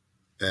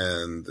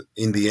 and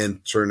in the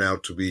end turned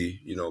out to be,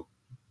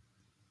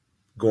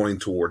 going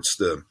towards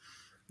the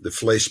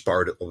flesh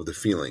part of the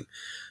feeling.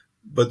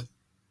 But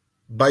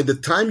by the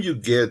time you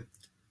get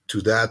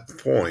to that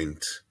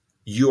point,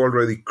 you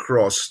already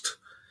crossed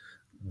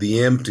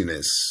the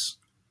emptiness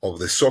of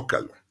the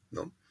Zócalo,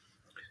 no?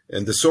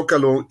 And the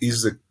Zócalo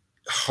is the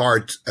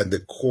heart and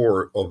the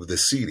core of the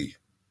city.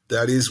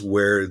 That is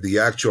where the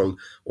actual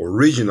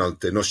original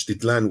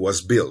Tenochtitlan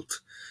was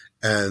built.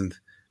 And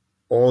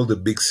all the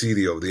big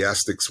city of the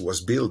Aztecs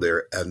was built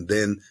there. And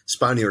then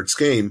Spaniards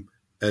came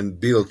and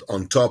built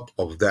on top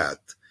of that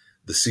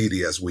the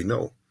city as we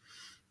know,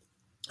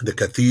 the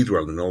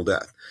cathedral and all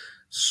that.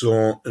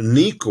 So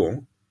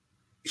Nico,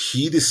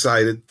 he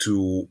decided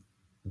to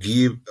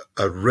give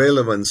a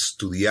relevance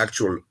to the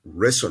actual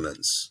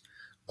resonance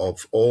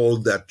of all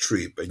that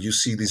trip. And you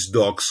see these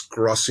dogs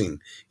crossing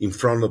in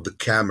front of the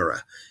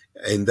camera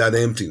and that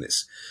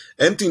emptiness.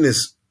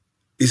 Emptiness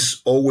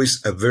is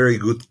always a very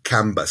good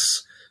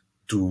canvas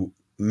to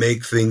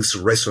make things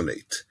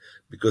resonate,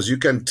 because you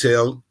can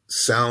tell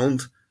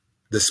sound,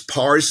 the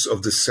sparse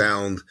of the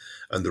sound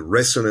and the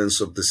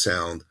resonance of the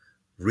sound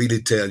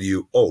really tell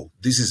you, oh,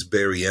 this is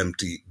very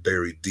empty,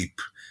 very deep,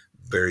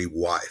 very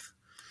wide.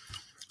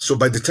 So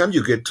by the time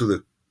you get to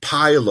the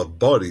pile of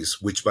bodies,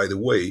 which, by the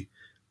way,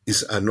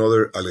 is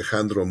another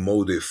Alejandro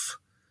motive,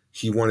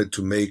 he wanted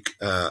to make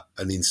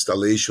an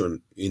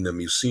installation in a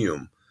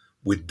museum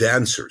with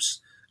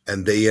dancers,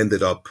 and they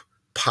ended up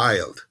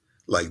piled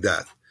like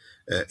that.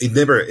 I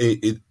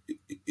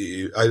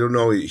don't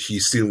know if he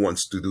still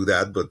wants to do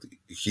that, but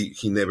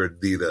he never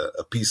did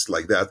a piece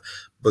like that.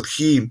 But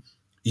he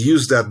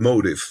used that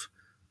motive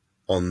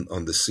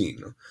on the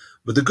scene.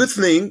 But the good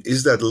thing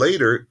is that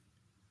later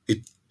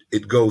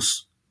it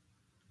goes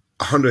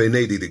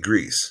 180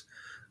 degrees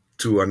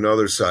to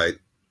another side.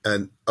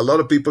 And a lot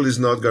of people is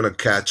not going to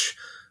catch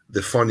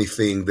the funny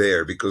thing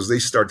there, because they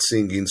start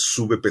singing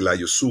Sube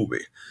Pelayo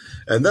Sube.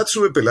 And that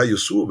Sube Pelayo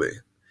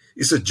Sube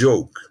is a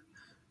joke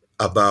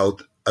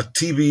about a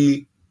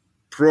TV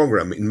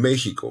program in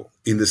Mexico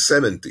in the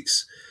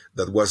 70s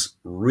that was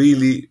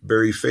really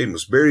very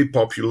famous, very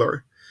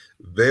popular,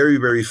 very,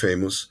 very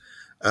famous.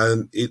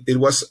 And it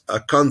was a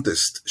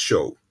contest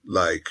show,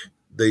 like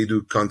they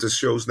do contest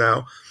shows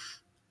now.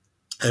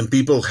 And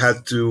people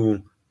had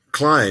to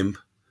climb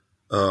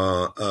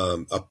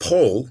a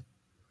pole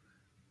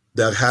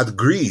that had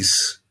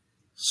grease.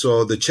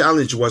 So the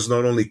challenge was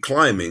not only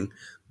climbing,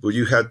 but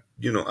you had,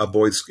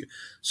 avoid.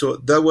 So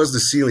that was the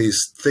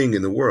silliest thing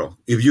in the world.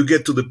 If you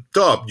get to the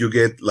top, you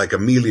get like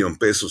 $1 million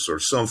pesos or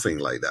something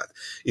like that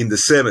in the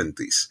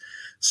 70s.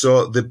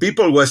 So the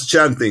people was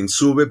chanting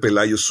Sube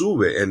Pelayo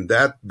Sube, and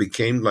that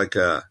became like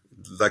a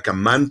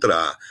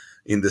mantra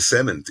in the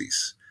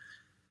 70s.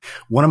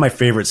 One of my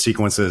favorite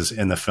sequences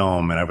in the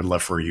film, and I would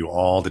love for you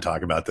all to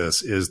talk about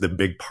this, is the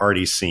big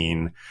party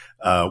scene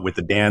with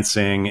the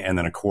dancing, and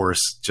then, of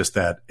course, just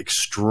that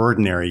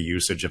extraordinary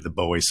usage of the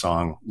Bowie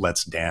song,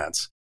 Let's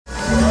Dance.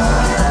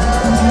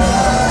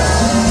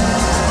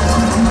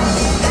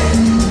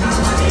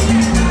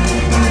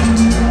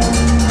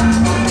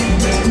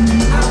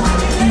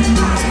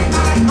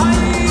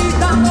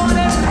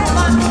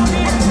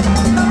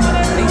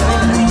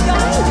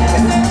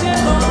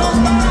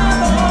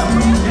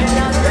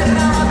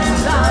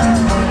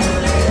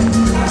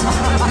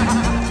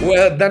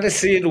 Well, that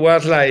scene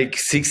was like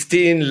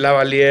 16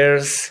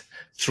 lavaliers,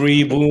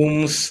 3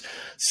 booms,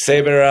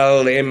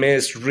 several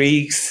MS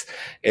rigs,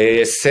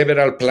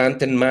 several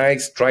planted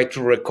mics, try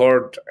to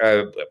record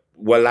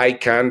I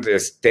can, the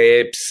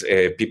steps,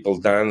 people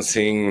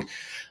dancing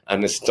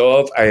and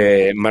stuff.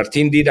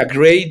 Martin did a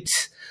great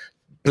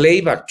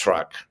playback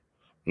track,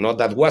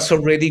 that was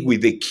already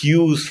with the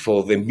cues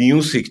for the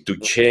music to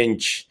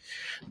change.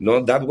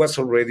 That was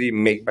already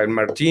made by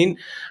Martin,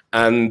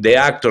 and the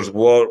actors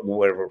were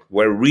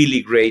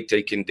really great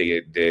taking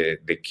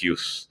the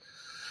cues.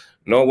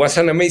 It was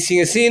an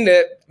amazing scene.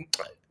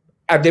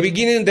 At the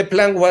beginning, the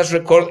plan was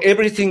record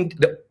everything,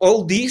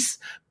 all this,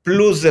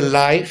 plus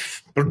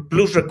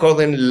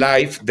recording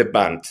live the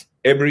band.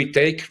 Every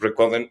take,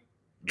 recorded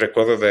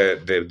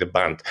the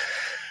band.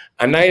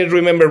 And I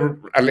remember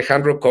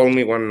Alejandro called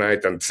me one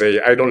night and say,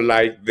 I don't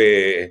like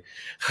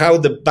how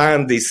the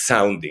band is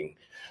sounding.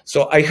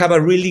 So I have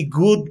a really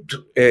good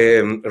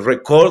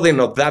recording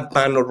of that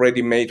band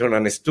already made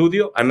on a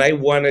studio, and I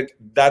wanted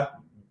that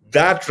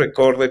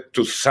recorded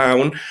to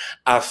sound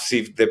as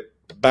if the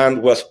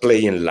band was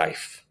playing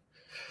live.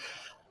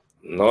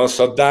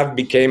 So that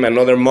became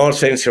another more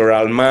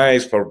sensorial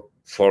mics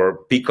for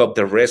pick up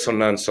the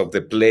resonance of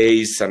the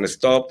place and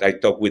stuff. I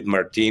talked with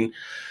Martin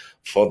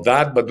for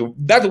that, but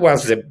that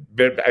was the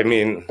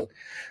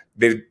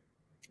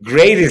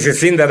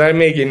greatest thing that I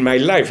made in my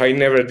life. I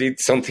never did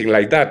something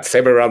like that.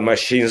 Several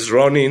machines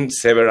running,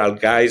 several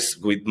guys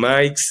with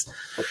mics.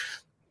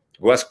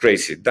 Was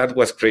crazy. That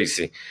was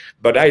crazy.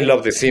 But I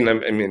love the scene.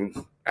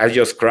 I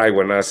just cried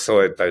when I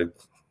saw it.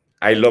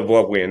 I love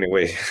Bowie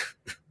anyway.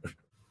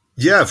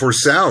 Yeah, for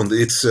sound,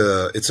 it's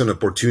an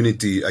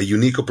opportunity, a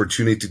unique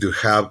opportunity to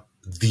have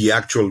the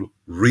actual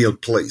real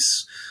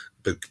place,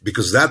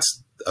 because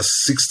that's a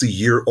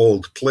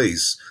 60-year-old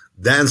place,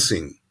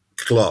 dancing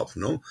club,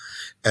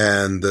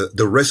 and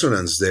the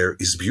resonance there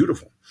is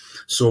beautiful.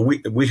 So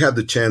we had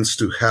the chance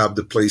to have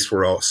the place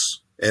for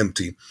us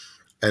empty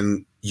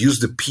and use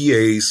the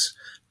PAs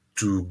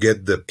to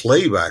get the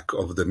playback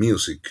of the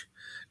music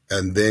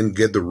and then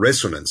get the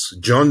resonance.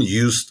 John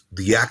used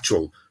the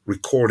actual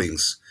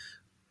recordings,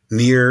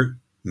 near,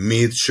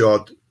 mid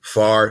shot,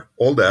 far,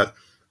 all that,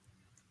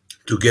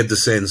 to get the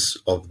sense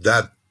of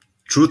that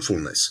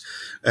truthfulness.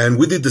 And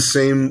we did the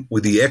same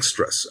with the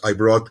extras. I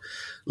brought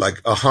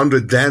like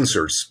 100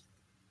 dancers,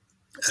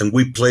 and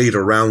we played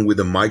around with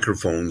the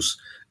microphones,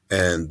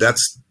 and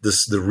that's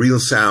the real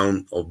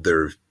sound of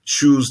their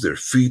shoes, their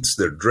feet,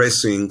 their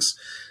dressings,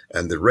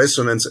 and the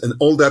resonance, and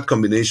all that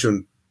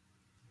combination.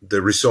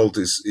 The result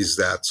is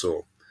that.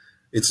 So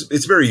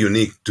it's very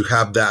unique to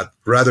have that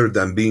rather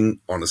than being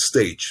on a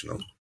stage.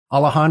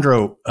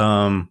 Alejandro,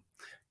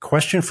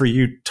 question for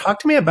you. Talk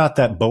to me about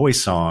that Bowie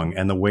song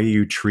and the way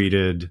you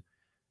treated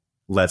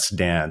Let's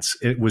Dance.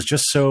 It was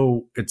just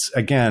so,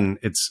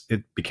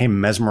 it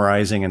became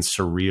mesmerizing and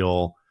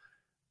surreal,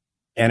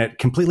 and it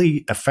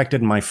completely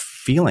affected my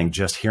feeling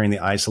just hearing the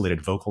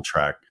isolated vocal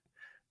track.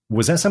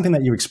 Was that something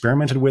that you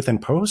experimented with in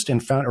post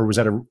and found, or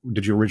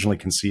did you originally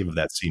conceive of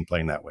that scene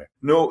playing that way?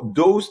 No,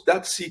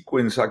 that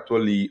sequence,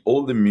 actually,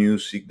 all the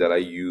music that I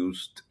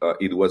used,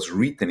 it was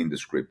written in the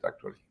script,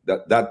 actually.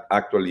 That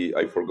actually,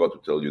 I forgot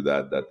to tell you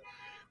that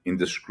in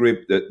the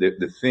script,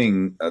 the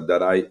thing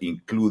that I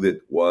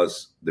included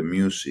was the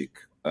music,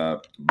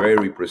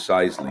 very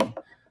precisely,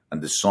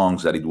 and the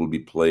songs that it will be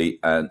played.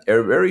 And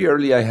very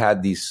early, I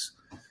had this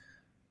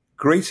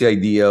crazy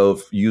idea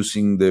of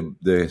using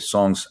the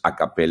songs a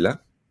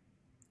cappella.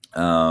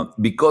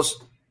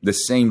 Because the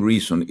same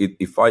reason,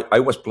 if I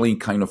was playing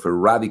kind of a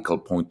radical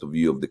point of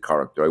view of the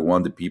character, I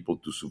wanted people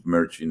to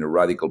submerge in a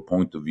radical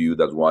point of view.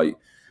 That's why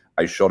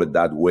I shot it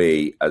that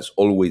way. As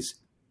always,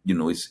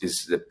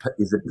 it's the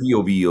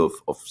POV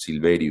of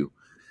Silverio,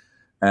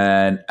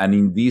 and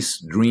in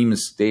this dream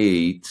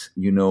state,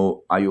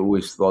 I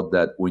always thought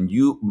that when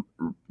you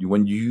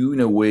in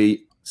a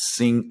way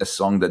sing a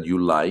song that you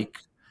like,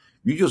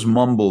 you just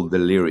mumble the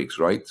lyrics,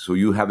 right? So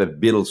you have a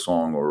Beatles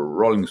song or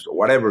Rolling Stone,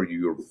 whatever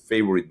your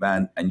favorite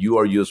band, and you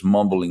are just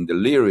mumbling the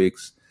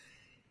lyrics.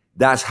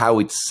 That's how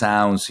it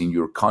sounds in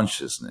your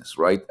consciousness,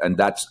 right? And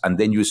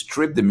then you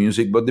strip the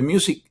music, but the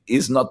music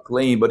is not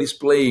playing, but it's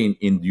playing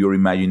in your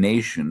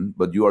imagination,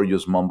 but you are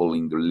just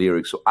mumbling the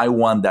lyrics. So I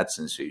want that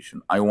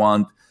sensation. I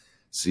want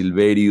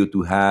Silverio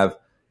to have,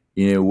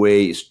 in a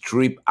way,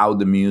 strip out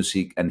the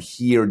music and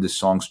hear the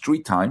songs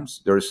 3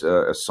 times. There's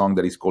a song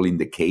that is called In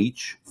the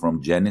Cage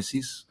from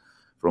Genesis,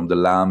 from The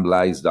Lamb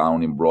Lies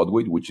Down in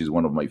Broadway, which is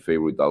one of my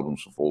favorite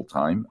albums of all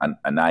time.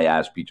 And I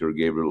asked Peter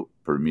Gabriel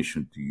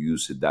permission to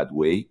use it that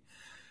way.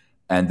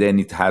 And then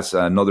it has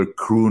another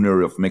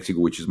crooner of Mexico,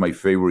 which is my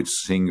favorite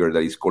singer,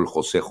 that is called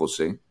Jose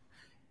Jose,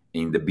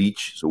 in the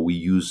beach. So we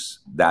use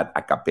that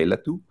a cappella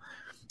too.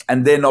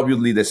 And then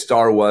obviously the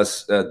star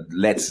was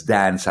Let's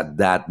Dance at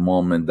that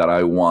moment, that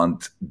I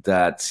want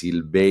that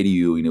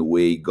Silverio in a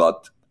way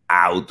got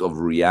out of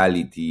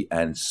reality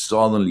and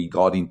suddenly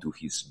got into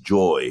his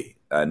joy.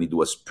 And it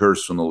was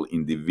personal,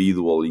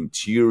 individual,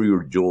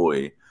 interior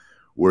joy,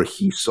 where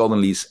he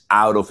suddenly is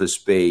out of a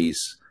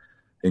space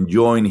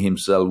enjoying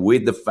himself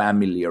with the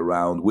family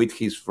around, with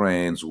his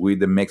friends, with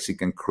the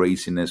Mexican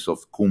craziness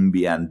of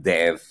cumbia and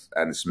death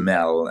and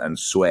smell and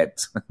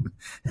sweat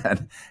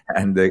and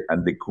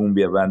the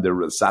cumbia band, the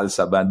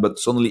salsa band. But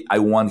suddenly I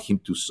want him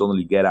to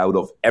suddenly get out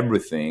of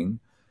everything.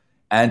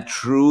 And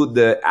through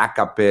the a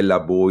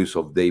cappella voice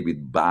of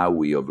David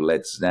Bowie of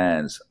Let's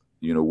Dance,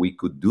 we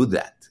could do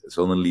that.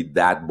 Suddenly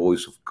that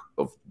voice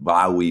of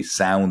Bowie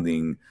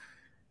sounding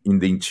in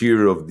the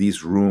interior of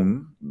this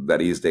room,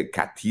 that is the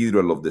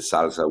cathedral of the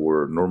salsa,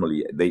 where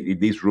normally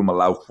this room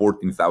allowed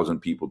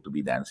 14,000 people to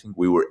be dancing.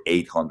 We were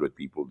 800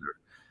 people there.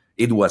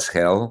 It was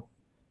hell.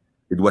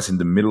 It was in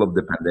the middle of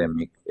the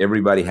pandemic.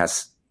 Everybody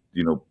has,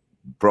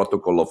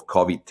 protocol of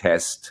COVID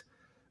test,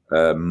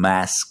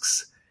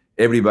 masks.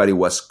 Everybody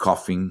was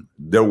coughing.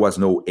 There was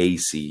no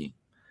AC.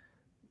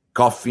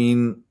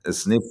 Coughing,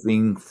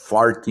 sniffing,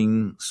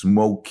 farting,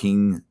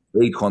 smoking,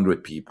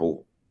 800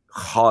 people,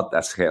 hot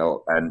as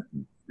hell, and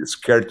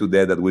scared to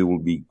death that we will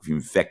be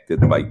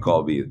infected by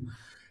COVID.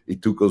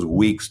 It took us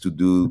weeks to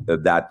do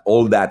that.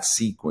 All that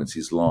sequence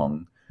is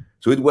long.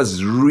 So it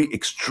was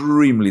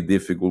extremely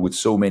difficult with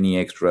so many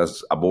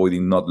extras,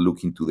 avoiding not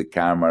looking to the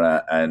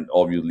camera, and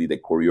obviously the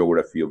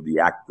choreography of the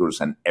actors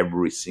and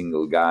every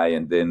single guy.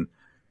 And then,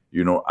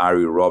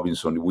 Ari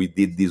Robinson, we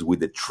did this with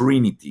the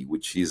Trinity,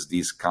 which is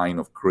this kind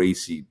of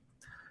crazy,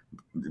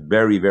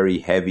 very, very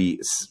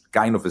heavy,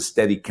 kind of a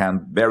steady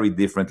cam, very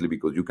differently,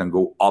 because you can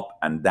go up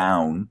and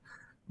down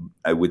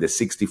with a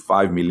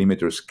 65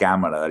 millimeters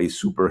camera that is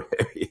super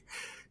heavy.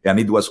 And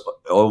it was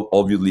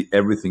obviously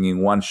everything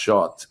in one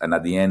shot. And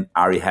at the end,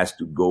 Ari has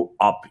to go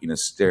up in the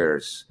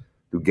stairs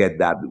to get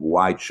that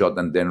wide shot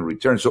and then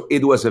return. So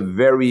it was a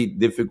very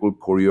difficult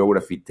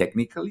choreography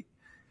technically.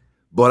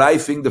 But I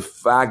think the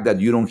fact that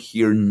you don't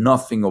hear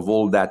nothing of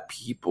all that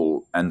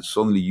people and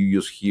suddenly you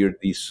just hear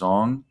this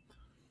song,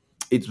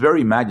 it's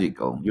very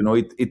magical.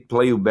 It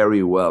played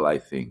very well, I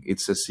think.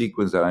 It's a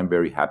sequence that I'm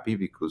very happy,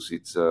 because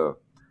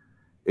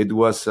it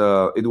was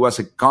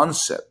a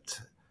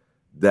concept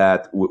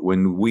that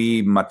when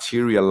we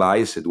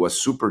materialized, it was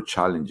super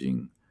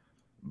challenging,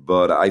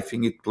 but I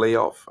think it played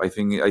off. I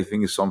think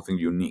it's something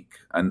unique,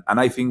 and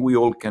I think we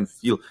all can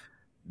feel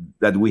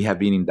that we have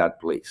been in that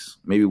place.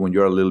 Maybe when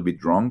you're a little bit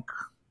drunk,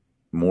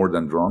 more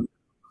than drunk,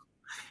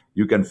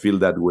 you can feel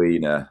that way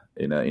in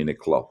a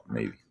club,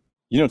 maybe.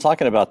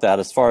 Talking about that,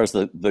 as far as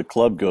the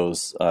club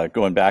goes,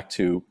 going back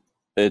to,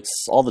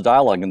 it's all the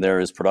dialogue in there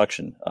is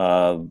production.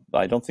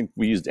 I don't think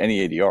we used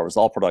any ADR. It was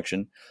all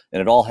production,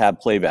 and it all had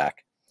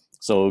playback.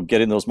 So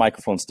getting those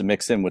microphones to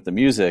mix in with the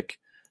music,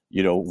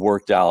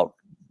 worked out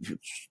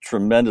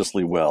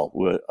tremendously well.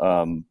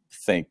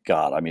 Thank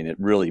God. I mean, it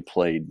really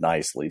played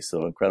nicely.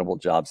 So incredible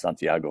job,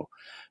 Santiago.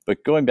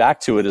 But going back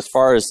to it, as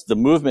far as the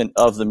movement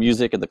of the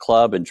music in the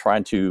club and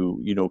trying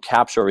to,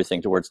 capture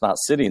everything to where it's not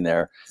sitting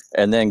there,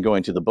 and then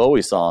going to the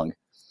Bowie song,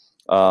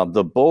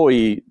 the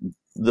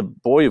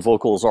Bowie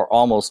vocals are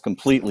almost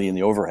completely in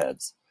the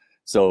overheads.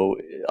 So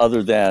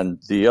other than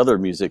the other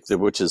music,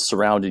 which is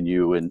surrounding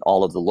you and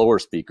all of the lower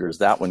speakers,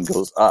 that one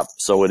goes up.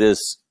 So it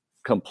is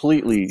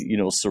completely,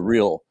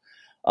 surreal.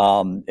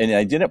 And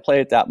I didn't play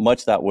it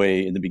that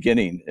way in the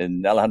beginning.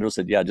 And Alejandro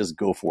said, yeah, just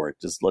go for it.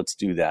 Just let's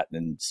do that.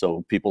 And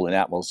so people in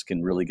Atmos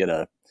can really get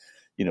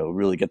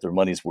really get their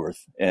money's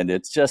worth. And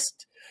it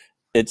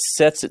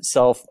sets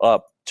itself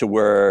up to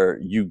where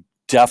you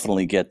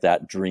definitely get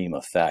that dream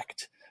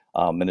effect.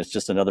 And it's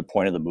just another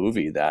point of the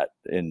movie that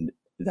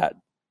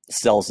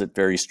sells it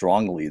very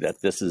strongly, that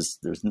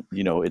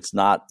it's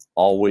not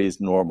always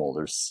normal.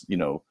 There's,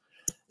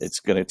 it's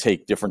going to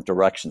take different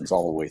directions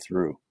all the way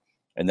through.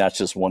 And that's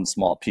just one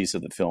small piece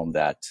of the film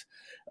that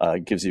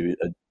gives you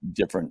a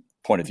different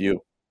point of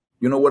view.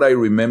 What I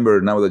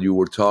remember now that you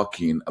were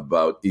talking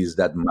about is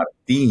that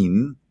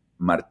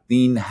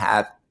Martin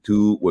had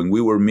to, when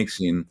we were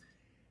mixing,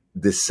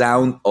 the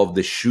sound of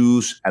the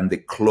shoes and the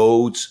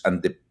clothes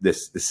and the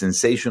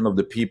sensation of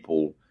the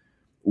people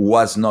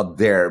was not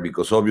there,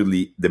 because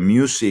obviously the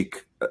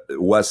music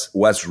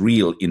was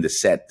real in the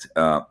set.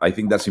 I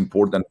think that's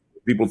important.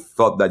 People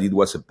thought that it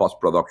was a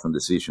post-production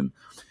decision.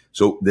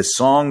 So the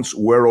songs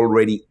were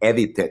already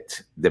edited.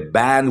 The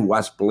band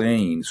was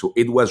playing. So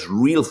it was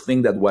real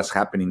thing that was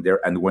happening there.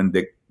 And when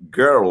the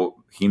girl,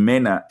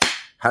 Jimena,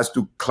 has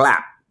to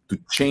clap to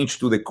change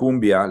to the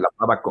cumbia, La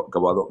Pava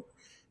Cabado,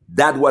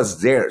 that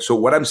was there. So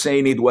what I'm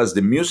saying, it was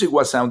the music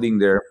was sounding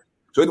there.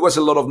 So it was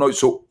a lot of noise.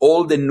 So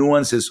all the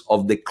nuances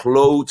of the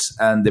clothes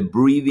and the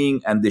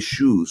breathing and the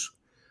shoes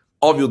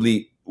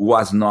obviously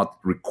was not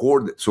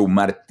recorded. So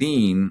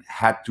Martin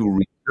had to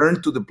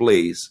return to the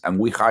place, and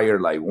we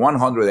hired like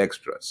 100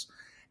 extras.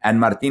 And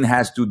Martin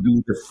has to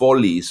do the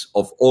follies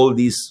of all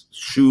these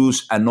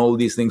shoes and all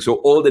these things. So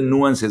all the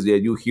nuances that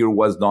you hear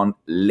was done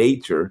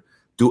later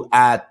to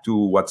add to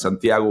what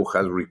Santiago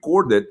has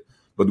recorded,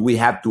 but we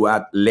had to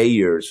add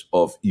layers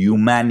of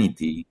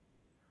humanity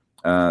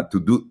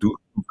to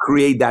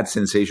create that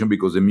sensation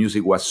because the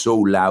music was so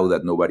loud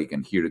that nobody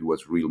can hear it. It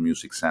was real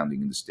music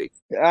sounding in the stage.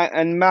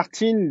 And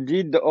Martin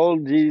did all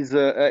these.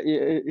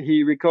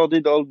 He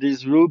recorded all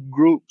these loop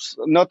groups,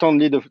 not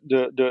only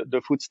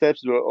the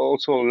footsteps, but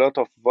also a lot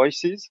of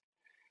voices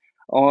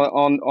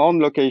on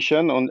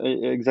location, on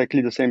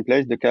exactly the same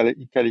place, the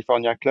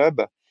California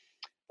Club,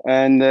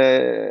 and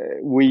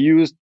we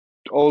used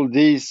all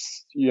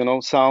these,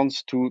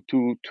 sounds to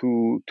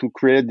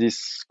create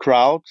this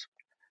crowd.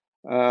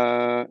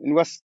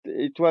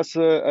 It was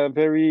a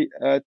very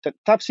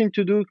tough thing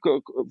to do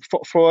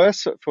for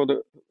us, for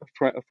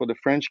the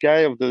French guy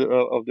of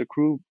the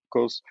crew,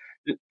 because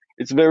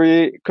it's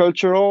very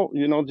cultural.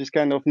 This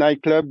kind of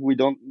nightclub, we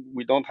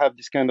don't have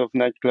this kind of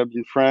nightclub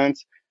in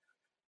France.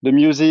 The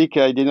music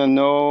I didn't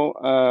know,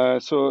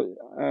 so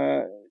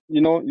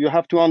you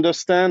have to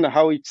understand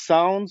how it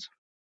sounds,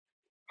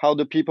 how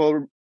the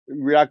people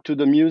react to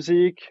the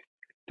music,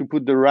 to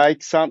put the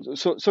right sound.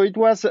 So it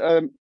was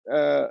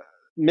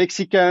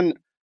Mexican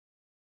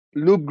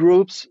loop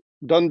groups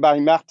done by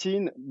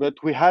Martin, but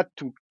we had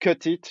to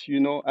cut it,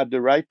 at the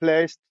right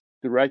place,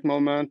 the right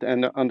moment,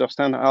 and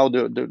understand how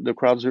the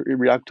crowds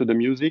react to the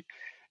music.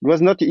 It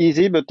was not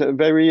easy, but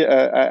very.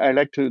 I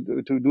like to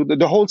do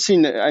the whole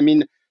scene. I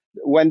mean,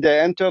 when they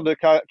entered the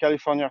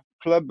California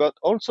Club, but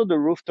also the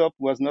rooftop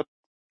was not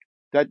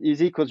that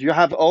easy because you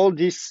have all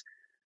these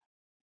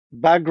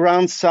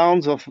background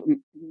sounds of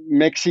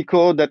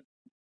Mexico that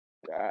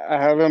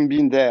I haven't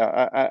been there.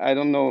 I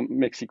don't know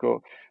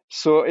Mexico,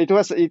 so it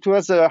was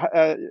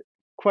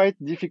quite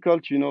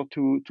difficult,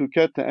 to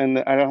cut. And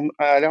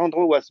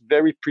Alejandro was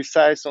very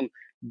precise on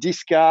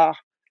this car.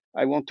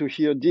 I want to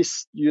hear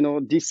this,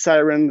 this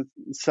siren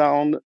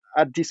sound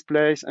at this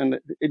place, and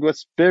it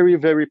was very,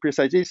 very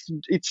precise.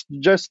 It's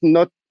just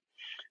not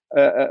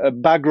a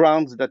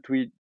background that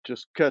we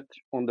just cut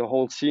on the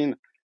whole scene.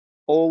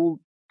 All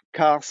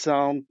car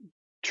sound,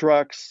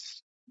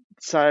 trucks,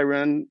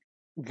 siren,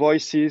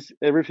 voices,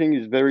 everything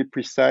is very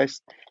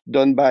precise,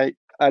 done by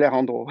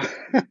Alejandro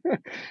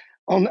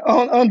on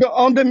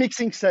the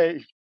mixing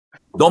stage.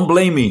 Don't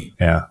blame me.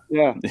 Yeah.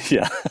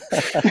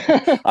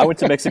 I went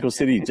to Mexico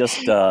City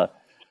just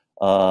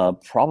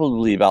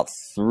probably about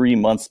 3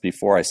 months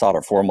before I saw it,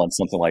 or 4 months,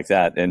 something like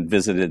that, and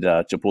visited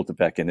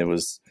Chapultepec, and it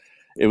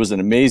was an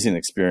amazing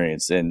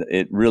experience, and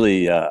it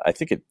really I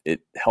think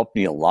it helped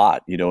me a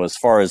lot, as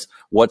far as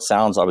what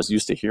sounds I was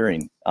used to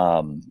hearing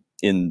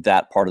in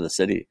that part of the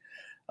city.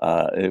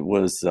 It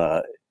was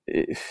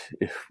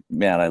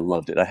man, I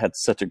loved it. I had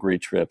such a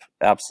great trip,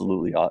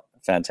 absolutely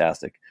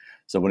fantastic.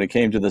 So when it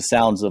came to the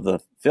sounds of the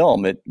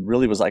film, it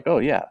really was like, oh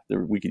yeah,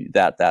 we could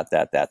that,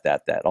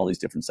 all these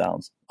different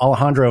sounds.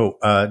 Alejandro,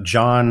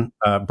 John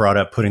brought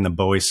up putting the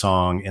Bowie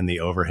song in the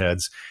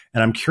overheads,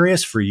 and I'm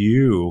curious for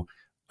you,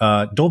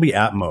 Dolby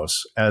Atmos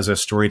as a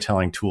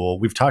storytelling tool.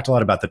 We've talked a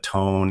lot about the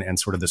tone and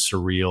sort of the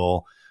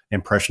surreal,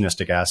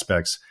 impressionistic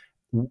aspects.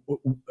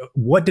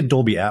 What did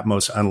Dolby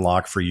Atmos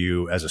unlock for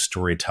you as a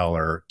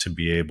storyteller to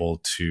be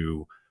able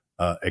to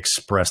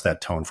express that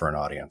tone for an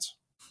audience?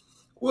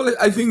 Well,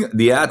 I think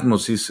the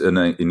Atmos is an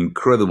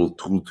incredible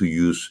tool to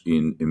use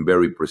in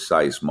very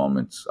precise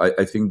moments.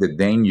 I think the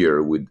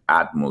danger with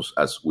Atmos,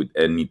 as with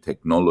any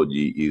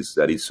technology, is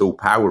that it's so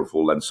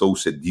powerful and so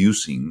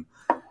seducing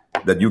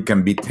that you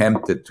can be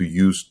tempted to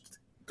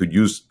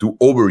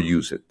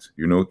overuse it,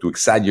 to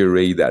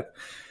exaggerate that.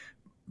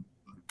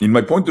 In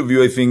my point of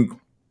view, I think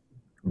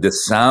the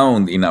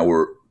sound in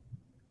our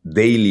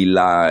daily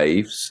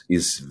lives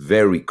is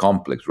very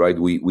complex, right?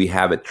 We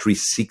have a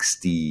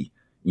 360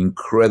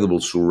 incredible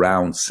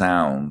surround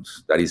sound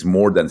that is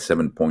more than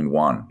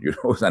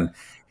 7.1, and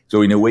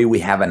so in a way we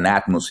have an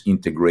Atmos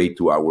integrate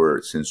to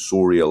our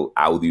sensorial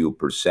audio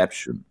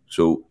perception.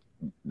 So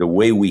the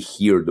way we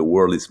hear the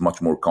world is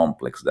much more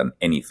complex than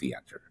any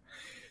theater.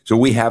 So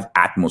we have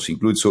Atmos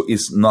included. So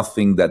it's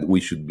nothing that we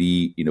should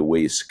be in a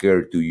way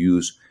scared to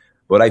use,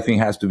 but I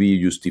think it has to be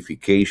a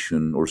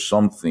justification or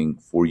something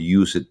for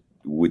use it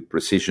with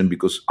precision,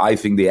 because I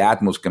think the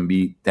Atmos can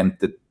be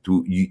tempted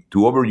to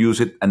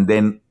overuse it, and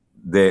then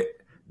the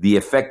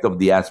effect of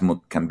the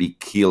Atmos can be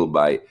killed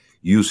by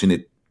using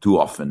it too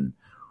often.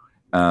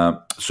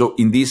 So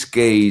in this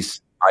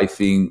case, I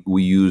think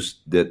we used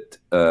that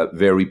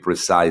very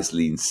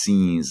precisely in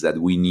scenes that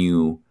we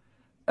knew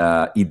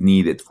it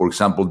needed. For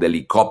example, the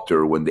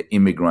helicopter, when the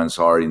immigrants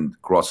are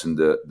crossing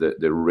the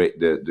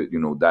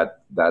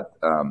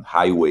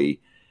highway,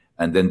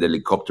 and then the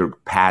helicopter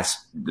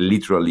passed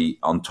literally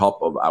on top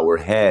of our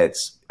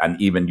heads,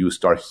 and even you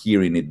start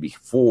hearing it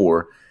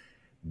before.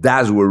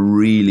 That's where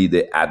really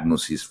the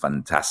Atmos is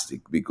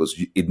fantastic, because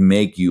it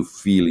makes you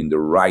feel in the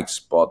right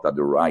spot at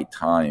the right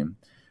time.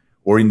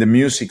 Or in the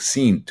music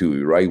scene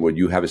too, right, where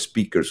you have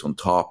speakers on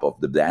top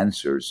of the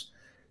dancers.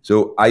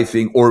 So I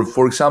think, or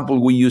for example,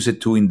 we use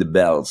it too in the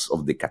bells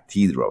of the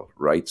cathedral,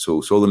 right?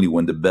 So suddenly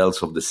when the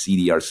bells of the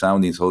city are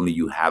sounding, suddenly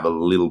you have a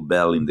little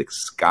bell in the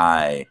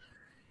sky.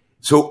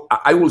 So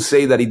I will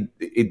say that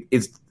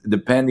it's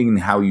depending on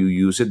how you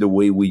use it. The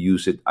way we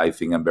use it, I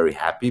think I'm very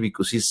happy,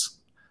 because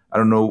I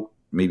don't know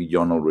maybe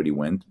John already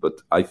went,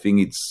 but I think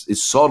it's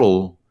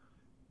subtle,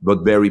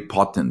 but very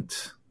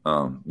potent.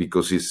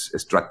 Because it's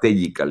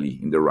strategically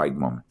in the right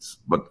moments.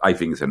 But I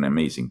think it's an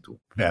amazing tool.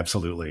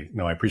 Absolutely.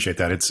 No, I appreciate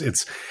that. It's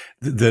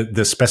the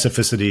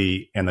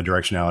specificity and the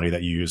directionality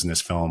that you use in this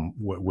film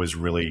was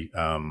really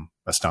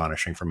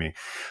astonishing for me.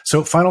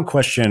 So final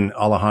question,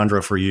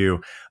 Alejandro, for you.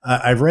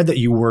 I've read that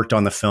you worked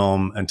on the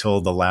film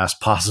until the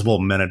last possible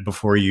minute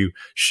before you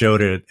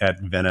showed it at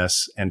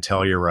Venice and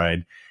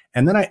Telluride.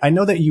 And then I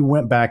know that you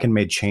went back and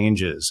made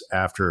changes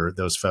after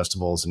those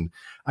festivals. And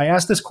I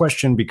asked this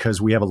question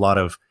because we have a lot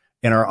of,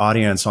 in our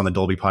audience on the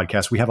Dolby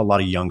podcast, we have a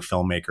lot of young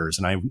filmmakers,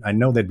 and I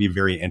know they'd be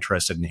very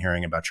interested in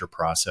hearing about your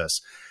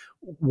process.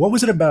 What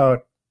was it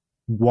about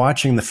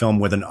watching the film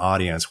with an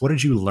audience? What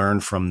did you learn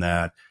from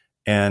that?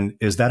 And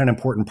is that an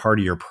important part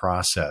of your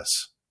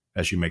process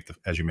as you make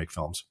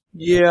films?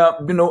 Yeah,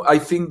 I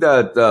think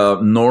that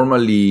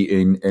normally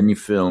in any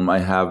film, I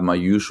have my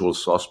usual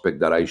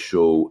suspect that I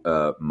show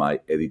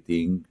my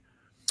editing.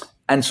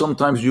 And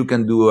sometimes you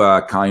can do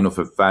a kind of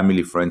a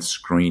family friend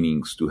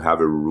screenings to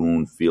have a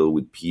room filled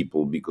with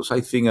people, because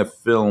I think a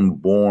film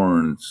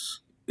borns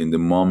in the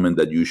moment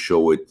that you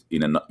show it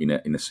in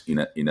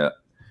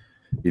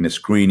a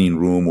screening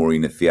room or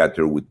in a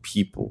theater with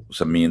people.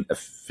 So, I mean, a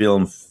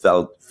film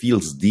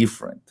feels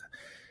different.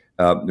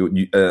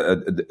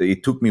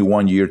 It took me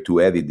 1 year to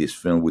edit this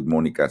film with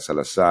Monica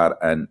Salazar,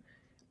 and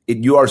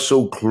you are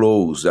so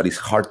close that it's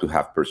hard to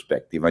have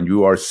perspective, and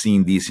you are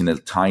seeing this in a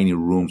tiny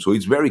room, so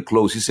it's very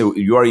close.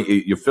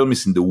 Your film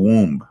is in the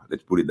womb.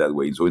 Let's put it that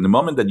way. So in the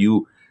moment that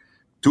you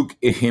took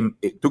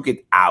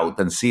it out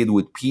and see it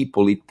with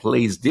people, it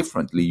plays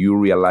differently. You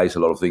realize a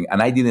lot of things,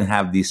 and I didn't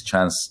have this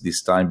chance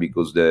this time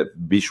because the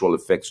visual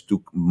effects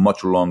took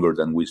much longer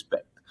than we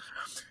expected.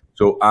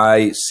 So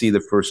I see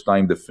the first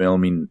time the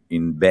film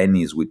in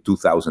Venice with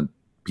 2,000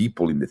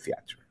 people in the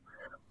theater.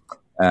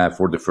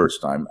 For the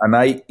first time. And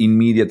I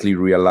immediately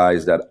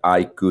realized that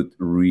I could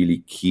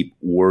really keep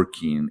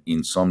working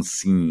in some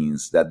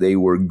scenes that they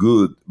were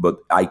good, but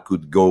I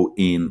could go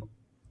in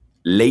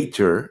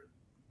later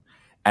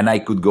and I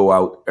could go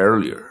out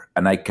earlier,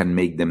 and I can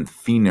make them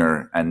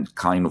thinner and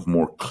kind of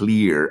more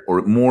clear,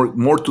 or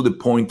more to the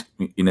point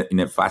in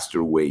a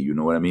faster way. You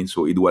know what I mean?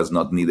 So it was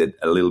not needed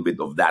a little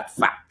bit of that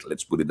fat,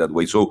 let's put it that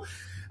way. So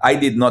I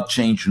did not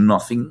change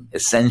nothing.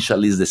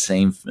 Essentially, it's the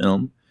same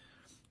film.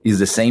 Is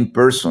the same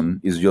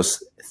person, is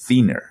just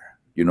thinner,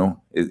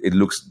 it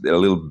looks a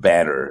little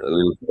better,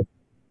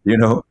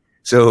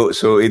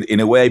 So in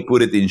a way I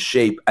put it in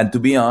shape. And to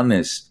be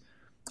honest,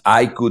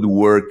 I could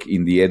work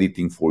in the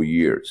editing for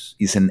years.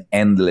 It's an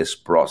endless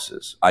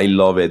process. I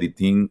love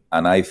editing,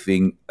 and I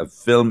think a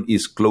film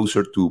is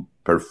closer to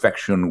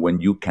perfection when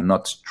you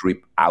cannot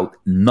strip out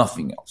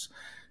nothing else.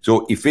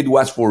 So if it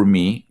was for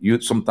me,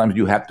 sometimes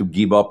you have to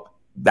give up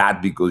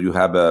that because you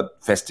have a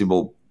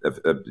festival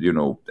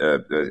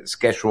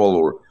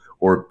schedule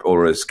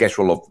or a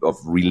schedule of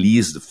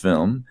release the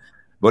film.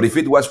 But if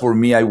it was for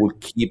me, I would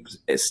keep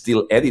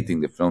still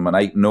editing the film, and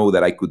I know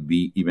that I could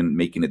be even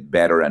making it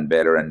better and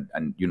better and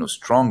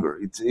stronger.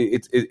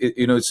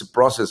 It's a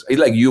process. It's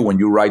like you, when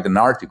you write an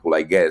article,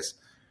 I guess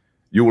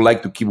you would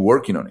like to keep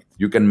working on it.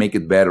 You can make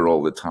it better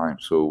all the time.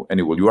 So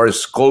anyway, you are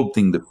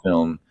sculpting the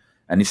film,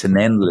 and it's an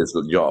endless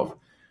job.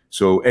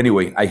 So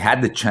anyway, I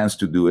had the chance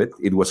to do it.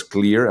 It was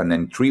clear. And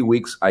in 3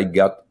 weeks, I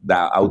got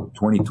out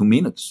 22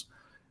 minutes.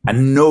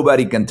 And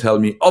nobody can tell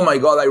me, oh my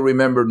God, I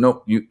remember.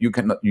 No, you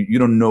cannot. You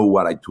don't know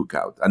what I took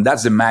out. And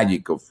that's the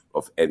magic of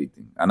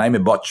editing. And I'm a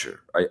butcher.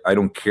 I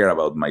don't care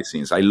about my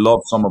scenes. I love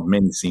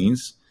many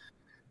scenes,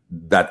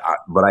 but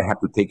I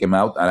have to take them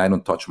out, and I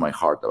don't touch my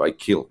heart. I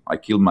kill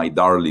my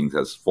darlings,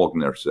 as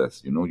Faulkner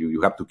says. You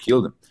have to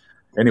kill them.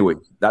 Anyway,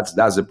 that's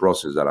the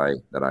process that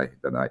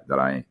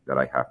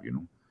I have.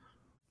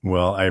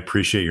 Well, I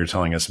appreciate your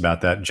telling us about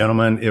that.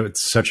 Gentlemen,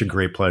 it's such a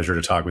great pleasure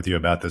to talk with you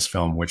about this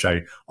film, which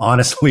I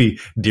honestly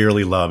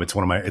dearly love. It's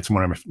one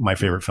of my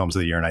favorite films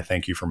of the year, and I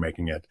thank you for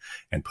making it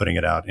and putting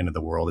it out into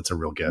the world. It's a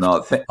real gift.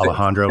 No,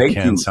 Alejandro,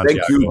 Ken,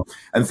 Santiago. Thank you.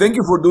 And thank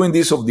you for doing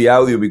this of the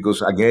audio,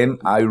 because, again,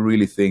 I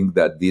really think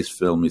that this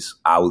film is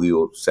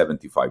audio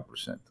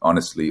 75%.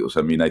 Honestly,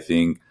 I mean, I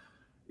think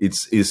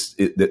it's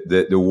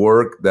the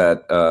work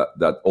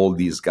that all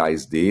these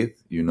guys did,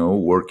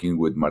 working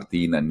with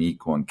Martin and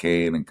Nico and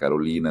Ken and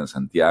Carolina and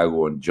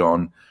Santiago and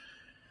John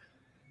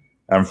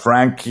and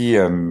Frankie,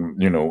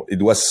 and it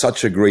was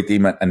such a great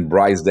team, and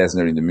Bryce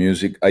Dessner in the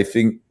music. I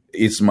think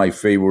it's my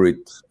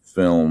favorite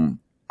film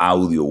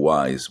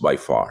audio-wise by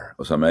far.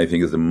 I mean, I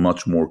think it's a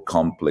much more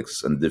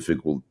complex and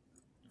difficult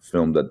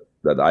film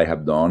that I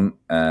have done,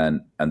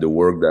 and the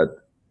work that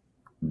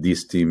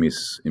this team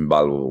is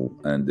invaluable,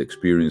 and the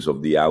experience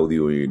of the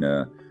audio in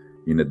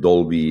a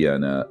Dolby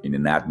and in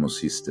an Atmos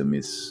system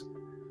is,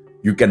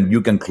 you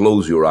can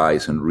close your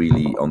eyes and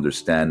really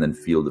understand and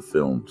feel the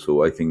film.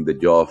 So I think the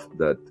job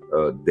that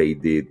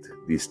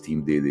this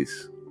team did,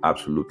 is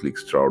absolutely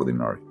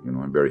extraordinary.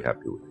 I'm very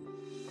happy with it.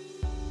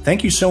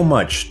 Thank you so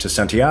much to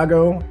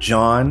Santiago,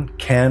 John,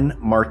 Ken,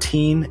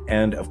 Martin,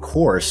 and of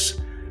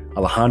course,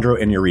 Alejandro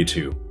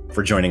Iñárritu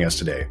for joining us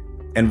today.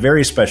 And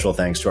very special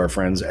thanks to our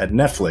friends at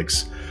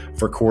Netflix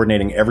for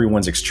coordinating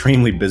everyone's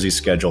extremely busy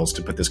schedules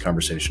to put this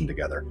conversation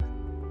together.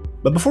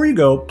 But before you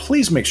go,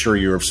 please make sure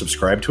you're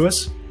subscribed to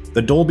us,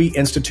 the Dolby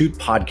Institute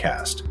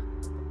podcast.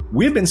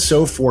 We've been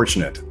so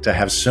fortunate to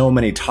have so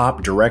many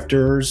top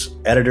directors,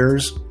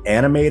 editors,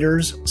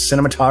 animators,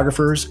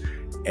 cinematographers,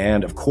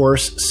 and of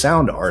course,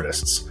 sound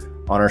artists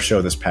on our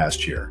show this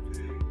past year.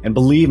 And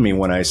believe me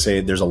when I say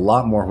there's a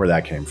lot more where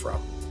that came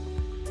from.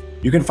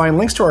 You can find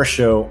links to our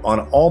show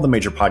on all the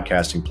major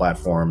podcasting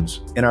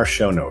platforms in our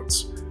show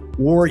notes,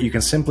 or you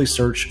can simply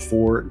search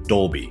for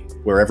Dolby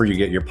wherever you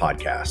get your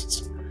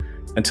podcasts.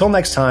 Until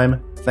next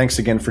time, thanks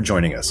again for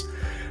joining us.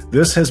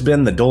 This has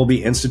been the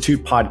Dolby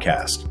Institute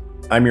podcast.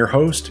 I'm your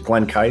host,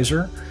 Glenn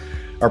Kaiser.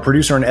 Our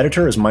producer and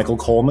editor is Michael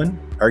Coleman.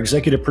 Our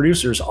executive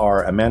producers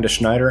are Amanda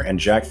Schneider and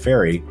Jack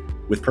Ferry,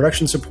 with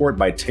production support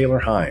by Taylor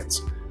Hines.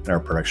 And our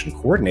production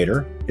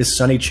coordinator is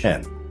Sunny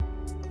Chen.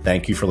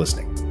 Thank you for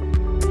listening.